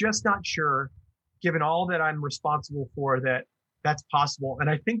I'm just not sure, given all that I'm responsible for, that's possible. And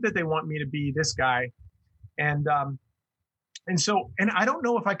I think that they want me to be this guy. And I don't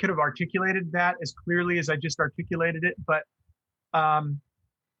know if I could have articulated that as clearly as I just articulated it, but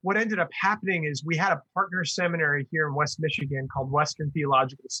what ended up happening is we had a partner seminary here in West Michigan called Western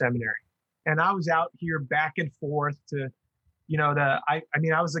Theological Seminary. And I was out here back and forth to, I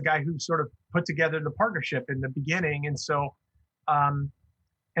was the guy who sort of put together the partnership in the beginning. And so, and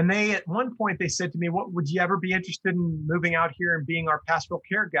they, at one point, they said to me, "What would you ever be interested in moving out here and being our pastoral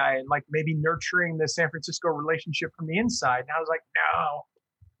care guy and like maybe nurturing the San Francisco relationship from the inside?" And I was like, "No."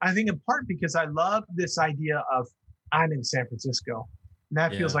 I think in part because I love this idea of I'm in San Francisco. And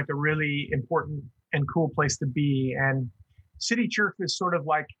that feels like a really important and cool place to be. And City Church was sort of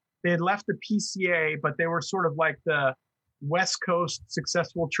like, they had left the PCA, but they were sort of like the West Coast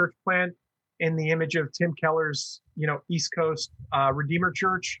successful church plant in the image of Tim Keller's, East Coast Redeemer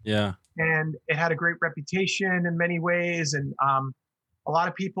Church. Yeah. And it had a great reputation in many ways. And a lot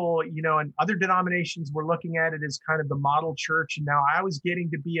of people, in other denominations were looking at it as kind of the model church. And now I was getting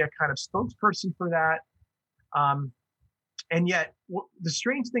to be a kind of spokesperson for that. And yet the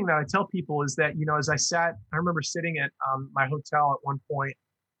strange thing that I tell people is that, as I remember sitting at my hotel at one point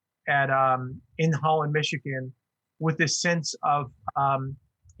in Holland, Michigan, with this sense of,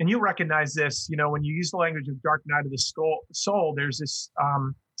 and you'll recognize this, when you use the language of dark night of the soul, there's this,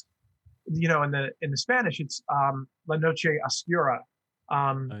 in the Spanish, it's La Noche Oscura.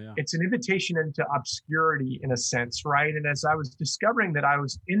 It's an invitation into obscurity in a sense, right? And as I was discovering that I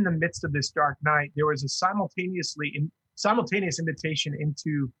was in the midst of this dark night, there was a simultaneous invitation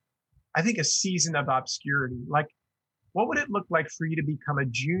into, I think, a season of obscurity. Like, what would it look like for you to become a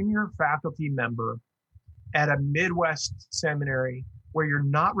junior faculty member at a Midwest seminary where you're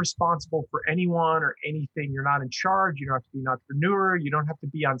not responsible for anyone or anything? You're not in charge. You don't have to be an entrepreneur. You don't have to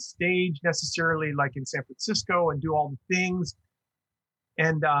be on stage necessarily like in San Francisco and do all the things.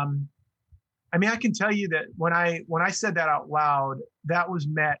 And I mean, I can tell you that when I said that out loud, that was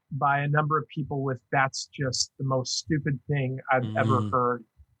met by a number of people with, that's just the most stupid thing I've ever heard.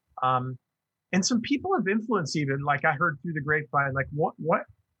 And some people of influence, even like I heard through the grapevine, like, what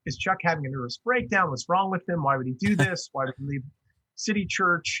is Chuck having a nervous breakdown? What's wrong with him? Why would he do this? Why would he leave City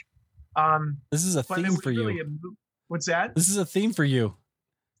Church? This is a theme for really you. What's that? This is a theme for you.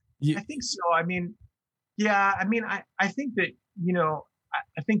 I think so. I mean, yeah, I mean, I think that, you know,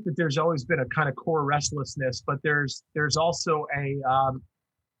 I think that there's always been a kind of core restlessness, but there's also a,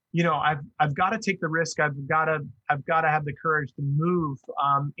 you know, I've got to take the risk. I've got to have the courage to move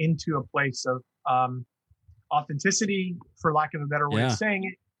into a place of authenticity, for lack of a better way of saying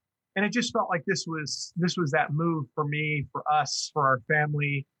it. And it just felt like this was that move for me, for us, for our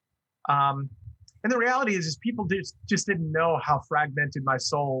family. And the reality is people just didn't know how fragmented my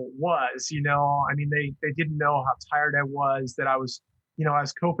soul was. You know, I mean, they didn't know how tired I was, that I was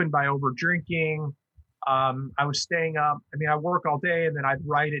coping by over drinking. I was staying up. I mean, I work all day and then I'd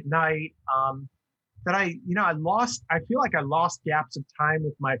write at night. I feel like I lost gaps of time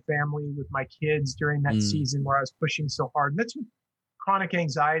with my family, with my kids during that season where I was pushing so hard. And that's what chronic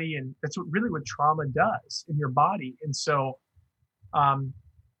anxiety, and that's what trauma does in your body. And so,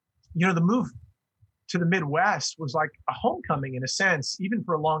 you know, the move to the Midwest was like a homecoming in a sense, even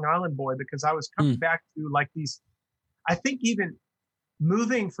for a Long Island boy, because I was coming back to like these, I think even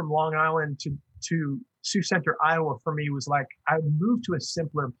moving from Long Island to Sioux Center, Iowa, for me was like, I moved to a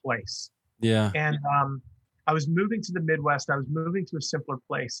simpler place. Yeah. And I was moving to the Midwest. I was moving to a simpler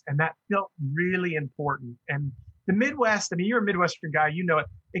place. And that felt really important. And the Midwest, I mean, you're a Midwestern guy, you know it.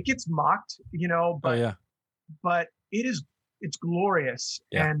 It gets mocked, you know, but it's glorious.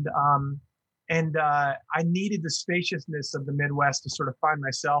 Yeah. And I needed the spaciousness of the Midwest to sort of find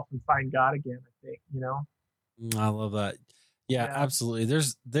myself and find God again, I think, you know? I love that. Yeah, absolutely.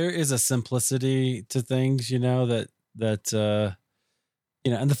 There is a simplicity to things, you know, that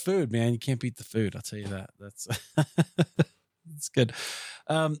you know, and the food, man, you can't beat the food. I'll tell you that. That's it's good.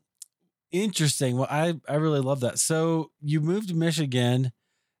 Interesting. Well, I really love that. So you moved to Michigan.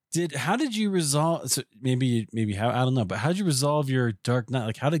 How did you resolve? So maybe how, I don't know, but how did you resolve your dark night?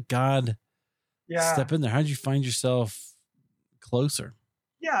 Like, how did God step in there? How did you find yourself closer?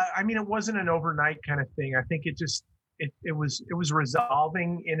 Yeah, I mean, it wasn't an overnight kind of thing. I think it was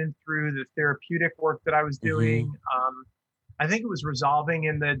resolving in and through the therapeutic work that I was doing. I think it was resolving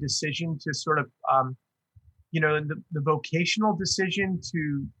in the decision to sort of, you know, the vocational decision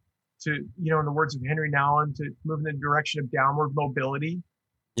to, you know, in the words of Henry Nouwen, to move in the direction of downward mobility.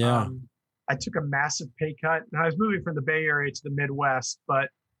 Yeah. I took a massive pay cut, and I was moving from the Bay Area to the Midwest, but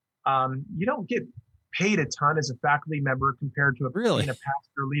you don't get paid a ton as a faculty member compared to being a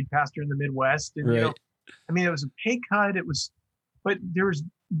pastor, lead pastor in the Midwest. And, you know, I mean, it was a pay cut. But there was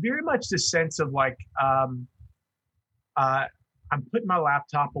very much this sense of like, I'm putting my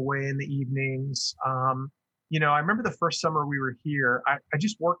laptop away in the evenings. You know, I remember the first summer we were here, I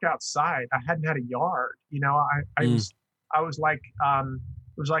just worked outside. I hadn't had a yard, you know, I was like,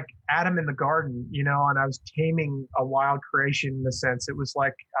 it was like Adam in the garden, you know, and I was taming a wild creation in a sense. It was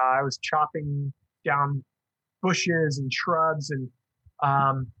like, I was chopping down bushes and shrubs, and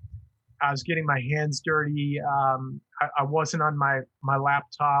I was getting my hands dirty. I wasn't on my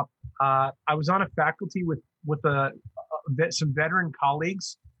laptop. I was on a faculty with some veteran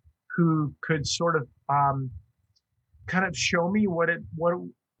colleagues who could sort of kind of show me what it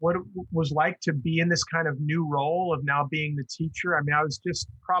was like to be in this kind of new role of now being the teacher. I mean, I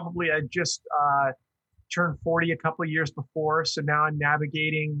just turned 40 a couple of years before, so now I'm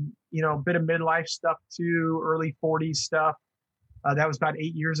navigating, you know, a bit of midlife stuff too, early 40s stuff. That was about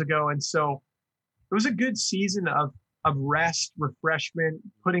 8 years ago, and so it was a good season of rest, refreshment,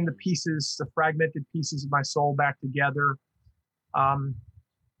 putting the fragmented pieces of my soul back together.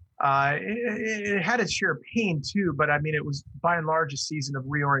 It had its share of pain too, but I mean, it was by and large a season of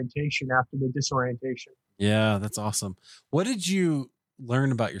reorientation after the disorientation. Yeah, that's awesome. What did you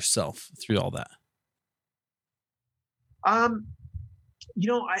learn about yourself through all that? You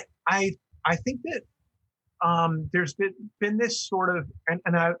know, I think that there's been this sort of,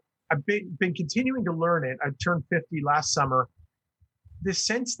 and I've been continuing to learn it. I turned 50 last summer. This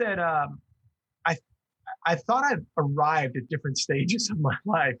sense that I thought I've arrived at different stages of my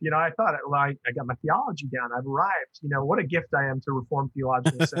life. You know, I thought, well, I got my theology down. I've arrived. You know, what a gift I am to Reformed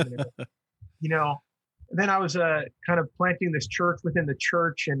Theological Seminary. You know, then I was kind of planting this church within the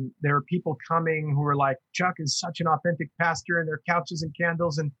church, and there were people coming who were like, Chuck is such an authentic pastor, and there are couches and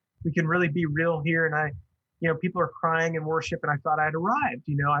candles, and we can really be real here. And you know, people are crying in worship, and I thought I had arrived.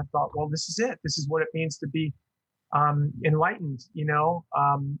 You know, I thought, well, this is it. This is what it means to be enlightened. You know,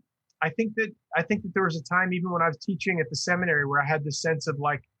 I think that there was a time, even when I was teaching at the seminary, where I had this sense of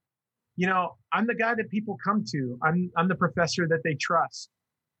like, I'm the guy that people come to. I'm the professor that they trust.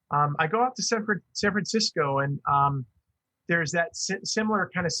 I go out to San Francisco, and there's that similar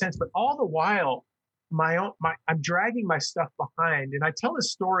kind of sense, but all the while, I'm dragging my stuff behind. And I tell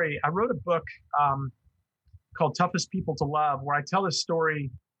this story. I wrote a book called Toughest People to Love, where I tell this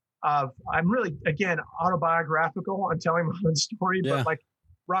story of, I'm really, again, autobiographical. I'm telling my own story, but like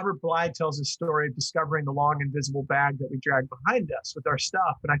Robert Bly tells a story of discovering the long invisible bag that we drag behind us with our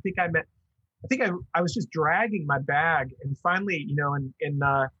stuff. And I think I was just dragging my bag. And finally,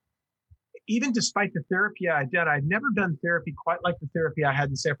 even despite the therapy I did, I'd never done therapy quite like the therapy I had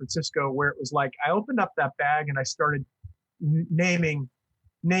in San Francisco, where it was like, I opened up that bag and I started naming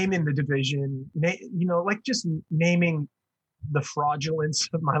the division, like just naming the fraudulence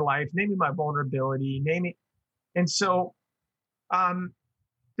of my life, naming my vulnerability, and so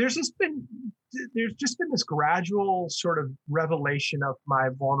there's just been this gradual sort of revelation of my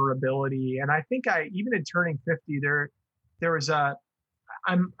vulnerability. And I think even in turning 50, there was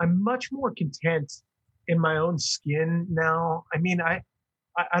I'm much more content in my own skin now. I mean, I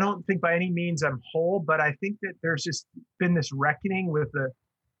don't think by any means I'm whole, but I think that there's just been this reckoning with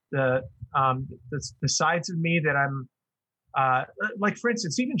the sides of me that I'm, like, for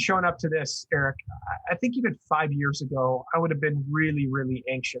instance, even showing up to this, Eric, I think even 5 years ago, I would have been really, really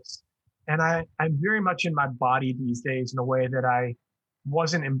anxious. And I'm very much in my body these days in a way that I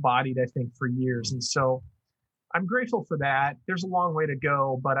wasn't embodied, I think, for years. And so I'm grateful for that. There's a long way to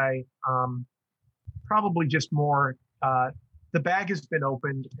go, but I probably just more, the bag has been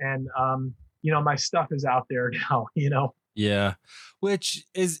opened, and, my stuff is out there now, Yeah. Which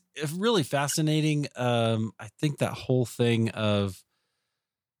is really fascinating. I think that whole thing of,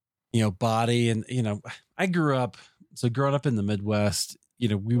 body and, I grew up, growing up in the Midwest,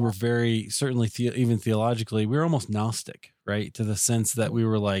 we were very, certainly even theologically, we were almost Gnostic, right? To the sense that we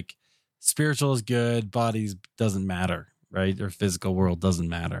were like, spiritual is good, bodies doesn't matter, right? Or physical world doesn't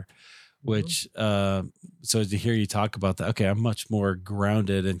matter, which, so to hear you talk about that, okay, I'm much more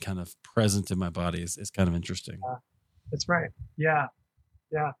grounded and kind of present in my body is kind of interesting. That's right. Yeah.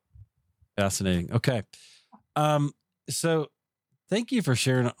 Yeah. Fascinating. Okay. So thank you for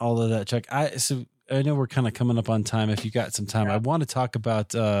sharing all of that, Chuck. I know we're kind of coming up on time. If you got some time, I want to talk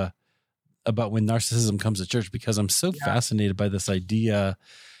about when narcissism comes to church, because I'm so fascinated by this idea.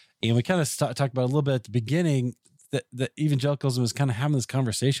 And we kind of talked about a little bit at the beginning that evangelicalism is kind of having this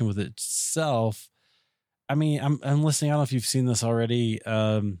conversation with itself. I mean, I'm listening. I don't know if you've seen this already.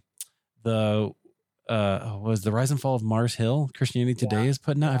 Was the Rise and Fall of Mars Hill Christianity Today is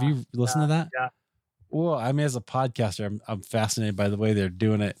putting out. Have you listened to that? Yeah. Well, I mean, as a podcaster, I'm fascinated by the way they're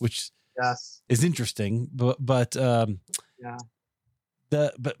doing it, which is interesting. But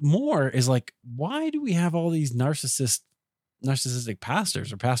more is like, why do we have all these narcissistic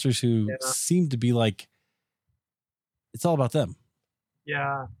pastors or pastors who seem to be like, it's all about them?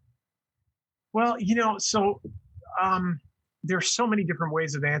 Yeah. Well, so there's so many different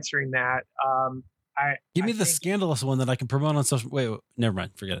ways of answering that. Give me the scandalous one that I can promote on social. Wait, never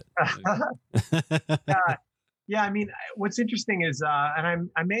mind. Forget it. Yeah. I mean, what's interesting is, and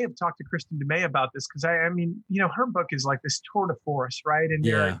I may have talked to Kristen DeMay about this, because I mean, her book is like this tour de force, right? And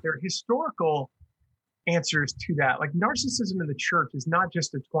there are historical answers to that. Like, narcissism in the church is not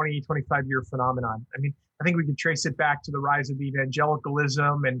just a 20, 25-year phenomenon. I mean, I think we can trace it back to the rise of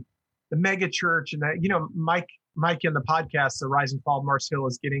evangelicalism and the mega church, and that, Mike in the podcast, The Rise and Fall of Mars Hill,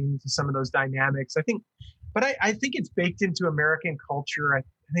 is getting into some of those dynamics. I think it's baked into American culture. I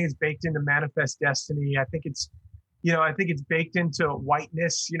think it's baked into Manifest Destiny. I think it's baked into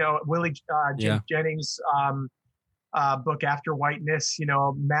whiteness. Willie Jennings' book After Whiteness.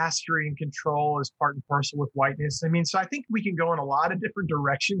 Mastery and control is part and parcel with whiteness. I mean, so I think we can go in a lot of different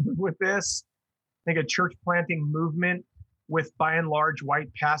directions with this. I think a church planting movement with, by and large,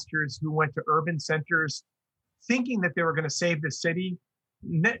 white pastors who went to urban centers thinking that they were going to save the city,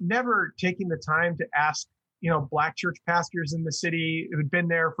 never taking the time to ask, Black church pastors in the city who'd been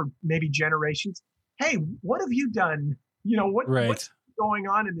there for maybe generations, hey, what have you done? What's going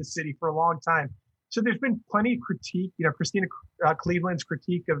on in this city for a long time? So there's been plenty of critique, Christina Cleveland's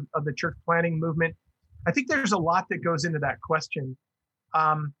critique of the church planting movement. I think there's a lot that goes into that question.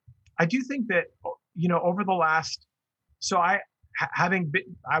 I do think that, over the last, I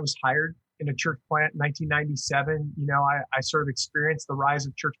was hired in a church plant in 1997. I sort of experienced the rise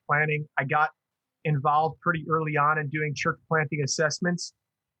of church planting. I got involved pretty early on in doing church planting assessments.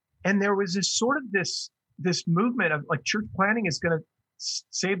 And there was this sort of this movement of like, church planting is going to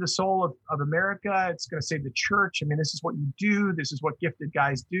save the soul of America. It's going to save the church. I mean, this is what you do. This is what gifted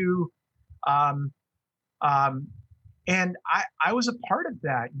guys do. And I was a part of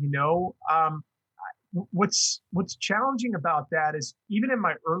that, what's challenging about that is even in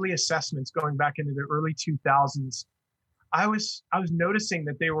my early assessments going back into the early 2000s, I was noticing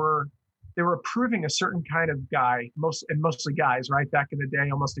that they were approving a certain kind of guy, mostly guys, right? Back in the day,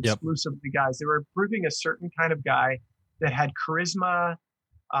 almost exclusively guys. They were approving a certain kind of guy that had charisma,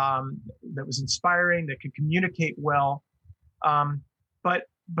 that was inspiring, that could communicate well.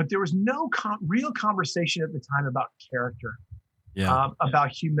 But there was no real conversation at the time about character,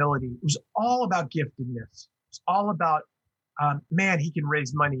 about humility. It was all about giftedness. It's all about, man, he can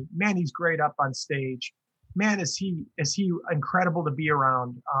raise money. Man, he's great up on stage. Man, is he incredible to be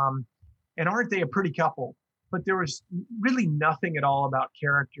around. And aren't they a pretty couple? But there was really nothing at all about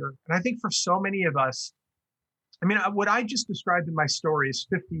character. And I think for so many of us, I mean, what I just described in my story is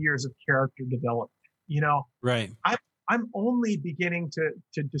 50 years of character development, Right. I'm only beginning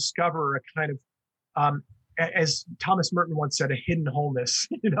to discover a kind of, as Thomas Merton once said, a hidden wholeness,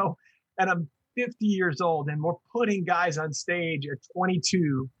 and I'm 50 years old and we're putting guys on stage at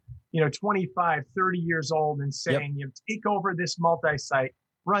 22, 25, 30 years old and saying, take over this multi-site,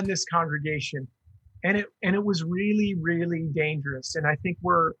 run this congregation. And it was really, really dangerous. And I think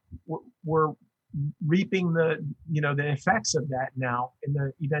we're reaping the effects of that now in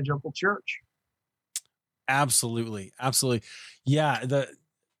the evangelical church. Absolutely. Yeah.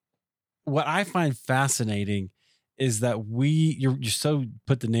 What I find fascinating is that you're so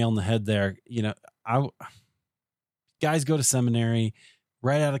put the nail on the head there. Guys go to seminary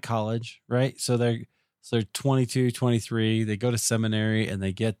right out of college, right? So they're 22, 23, they go to seminary and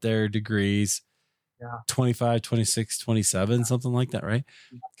they get their degrees. 25, 26, 27, something like that, right?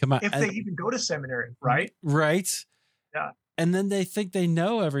 Come on. If they even go to seminary, right? Right. Yeah. And then they think they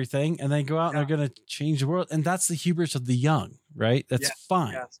know everything and they go out and they're going to change the world. And that's the hubris of the young, right? That's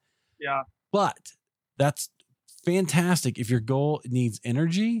fine. Yes. Yeah. But that's fantastic if your goal needs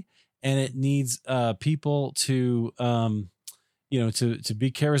energy and it needs people to, to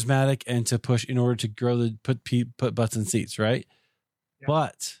be charismatic and to push in order to grow put butts in seats, right? Yeah.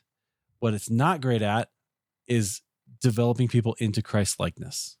 But what it's not great at is developing people into Christ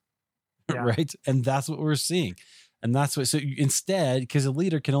likeness, right? And that's what we're seeing. And that's so instead, because a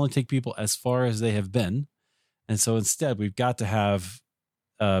leader can only take people as far as they have been. And so instead we've got to have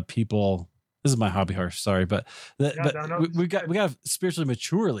people, this is my hobby horse, sorry, but we got spiritually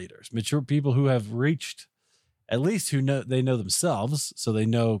mature leaders, mature people who have reached, at least they know themselves. So they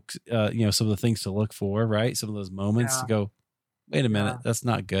know, some of the things to look for, right? Some of those moments to go, wait a minute, that's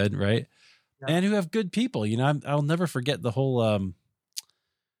not good, right? Yeah. And who have good people. I'll never forget the whole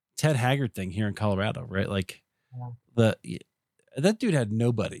Ted Haggard thing here in Colorado, right? Like that dude had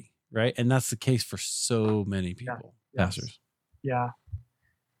nobody, right? And that's the case for so many people, pastors. Yeah.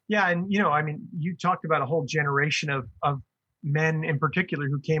 Yeah. And, you talked about a whole generation of men in particular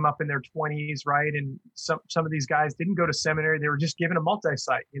who came up in their 20s, right? And some of these guys didn't go to seminary. They were just given a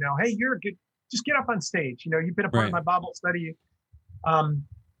multi-site, hey, you're good. Just get up on stage. You've been a part of my Bible study.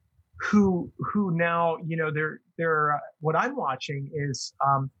 Who now, they're what I'm watching is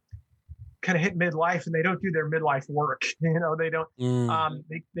kind of hit midlife and they don't do their midlife work. They don't,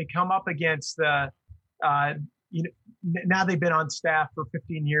 they come up against the, now they've been on staff for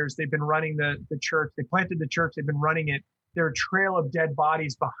 15 years. They've been running the church. They planted the church. They've been running it. There are a trail of dead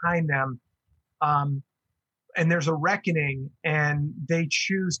bodies behind them. And there's a reckoning and they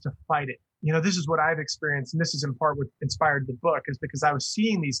choose to fight it. This is what I've experienced. And this is in part what inspired the book, is because I was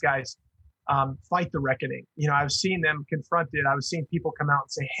seeing these guys fight the reckoning. I was seeing them confronted. I was seeing people come out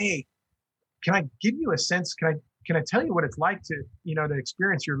and say, hey, can I give you a sense? Can I tell you what it's like to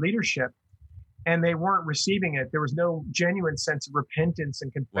experience your leadership? And they weren't receiving it. There was no genuine sense of repentance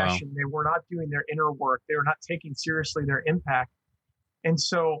and confession. Wow. They were not doing their inner work. They were not taking seriously their impact. And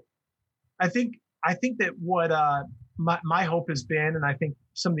so I think that what my hope has been, and I think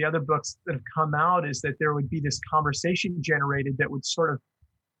some of the other books that have come out, is that there would be this conversation generated that would sort of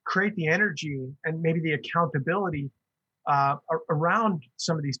create the energy and maybe the accountability around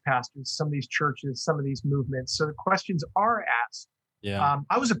some of these pastors, some of these churches, some of these movements. So the questions are asked. Yeah.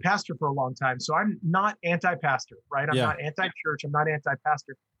 I was a pastor for a long time, so I'm not anti-pastor, right? I'm not anti-church. I'm not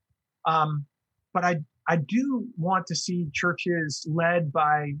anti-pastor. But I do want to see churches led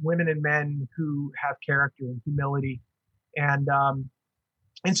by women and men who have character and humility. And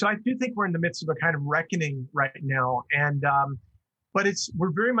so I do think we're in the midst of a kind of reckoning right now. And, but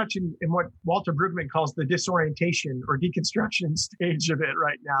we're very much in what Walter Brueggemann calls the disorientation or deconstruction stage of it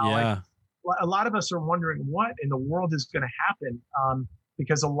right now. Yeah. a lot of us are wondering what in the world is going to happen,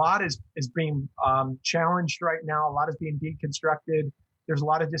 because a lot is being challenged right now. A lot is being deconstructed. There's a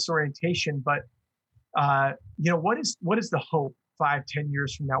lot of disorientation. But what is the hope 5-10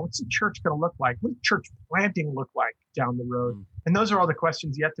 years from now? What's the church going to look like? What does church planting look like down the road? And those are all the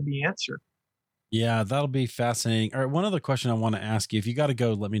questions yet to be answered. Yeah, that'll be fascinating. All right, one other question I want to ask you. If you got to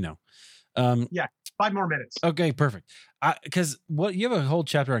go, let me know. Yeah, 5 more minutes. Okay, perfect. Because you have a whole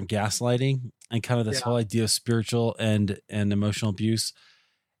chapter on gaslighting and kind of this whole idea of spiritual and emotional abuse,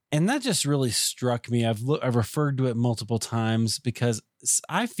 and that just really struck me. I've referred to it multiple times because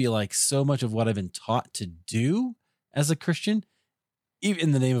I feel like so much of what I've been taught to do as a Christian, even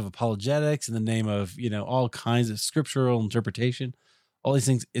in the name of apologetics, in the name of all kinds of scriptural interpretation, all these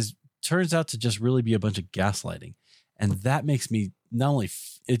things turns out to just really be a bunch of gaslighting, and that makes me not only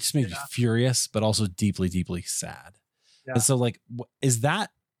it just makes me furious, but also deeply, deeply sad. Yeah. And so,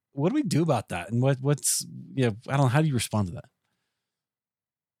 what do we do about that? And what's I don't know. How do you respond to that?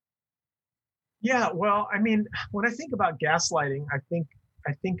 Yeah, well, I mean, when I think about gaslighting, I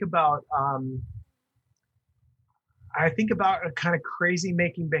think about a kind of crazy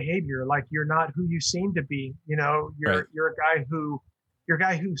making behavior, like you're not who you seem to be. You're a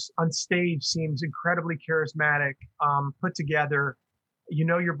guy who's on stage seems incredibly charismatic, put together.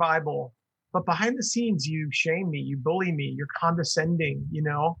 Your Bible, but behind the scenes, you shame me, you bully me, you're condescending,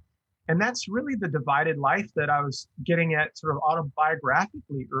 and that's really the divided life that I was getting at sort of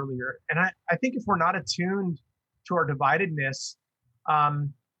autobiographically earlier. And I think if we're not attuned to our dividedness,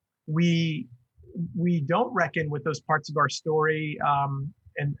 we don't reckon with those parts of our story,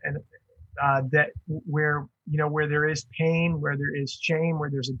 and that where there is pain, where there is shame, where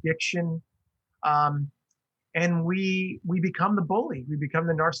there's addiction, and we become the bully. We become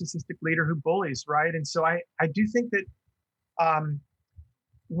the narcissistic leader who bullies, right? And so I do think that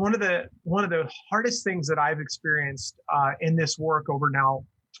one of the hardest things that I've experienced in this work over now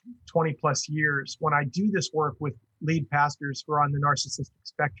 20 plus years, when I do this work with lead pastors who are on the narcissistic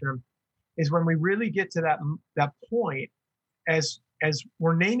spectrum, is when we really get to that point as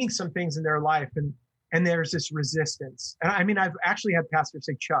we're naming some things in their life, and there's this resistance. And I mean, I've actually had pastors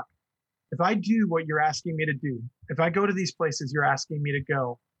say, Chuck, if I do what you're asking me to do, if I go to these places you're asking me to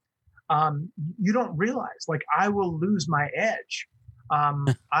go, you don't realize, I will lose my edge.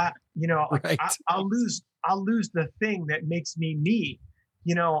 Right. I'll lose the thing that makes me me.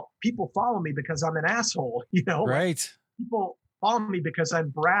 People follow me because I'm an asshole. Right. People follow me because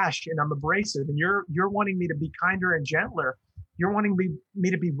I'm brash and I'm abrasive, and you're wanting me to be kinder and gentler. You're wanting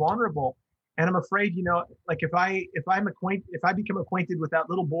me to be vulnerable. And I'm afraid, if I become acquainted with that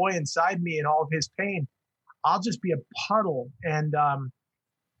little boy inside me and all of his pain, I'll just be a puddle. And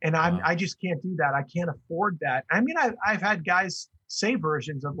I just can't do that. I can't afford that. I mean, I've had guys say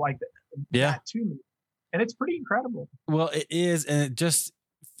versions of that to me, and it's pretty incredible. Well, it is. And it just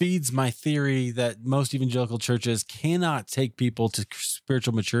feeds my theory that most evangelical churches cannot take people to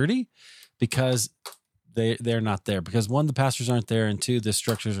spiritual maturity because they're not there, because one, the pastors aren't there, and two, the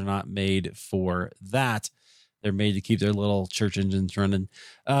structures are not made for that. They're made to keep their little church engines running.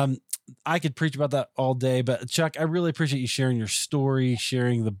 I could preach about that all day, but Chuck, I really appreciate you sharing your story,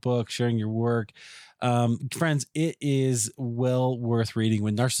 sharing the book, sharing your work. Friends, it is well worth reading.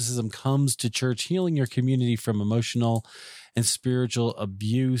 When Narcissism Comes to Church, Healing Your Community from Emotional and Spiritual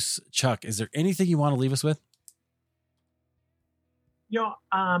Abuse. Chuck, is there anything you want to leave us with?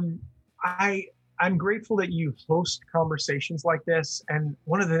 I'm grateful that you host conversations like this. And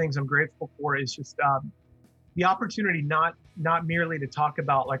one of the things I'm grateful for is just the opportunity not merely to talk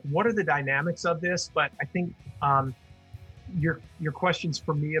about what are the dynamics of this, but I think your questions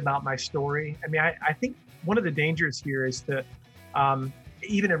for me about my story. I mean, I think one of the dangers here is to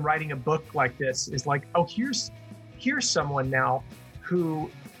even in writing a book like this is here's someone now who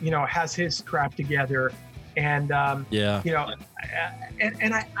has his crap together. And and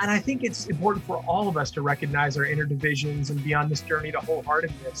I think it's important for all of us to recognize our inner divisions and be on this journey to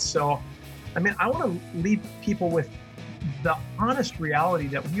wholeheartedness. So, I mean, I want to leave people with the honest reality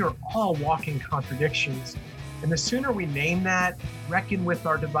that we are all walking contradictions. And the sooner we name that, reckon with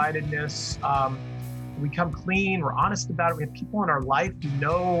our dividedness, we come clean, we're honest about it. We have people in our life who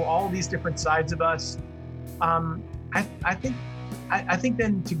know all these different sides of us. I think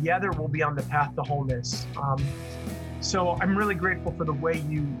then together we'll be on the path to wholeness. So I'm really grateful for the way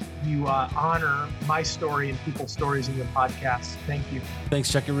you honor my story and people's stories in your podcast. Thank you.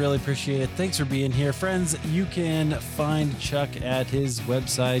 Thanks, Chuck. I really appreciate it. Thanks for being here. Friends, you can find Chuck at his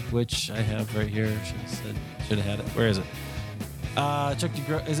website, which I have right here. Should have had it. Where is it? Chuck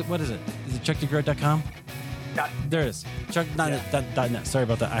DeGroat. What is it? Is it chuckdegroat.com? There it is. Chuck.net. Sorry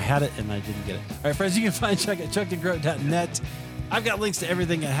about that. I had it and I didn't get it. All right, friends, you can find Chuck at chuckdegroat.net. I've got links to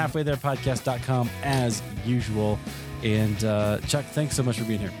everything at halfwaytherepodcast.com as usual. And Chuck, thanks so much for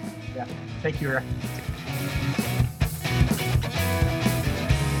being here. Yeah. Thank you, Eric.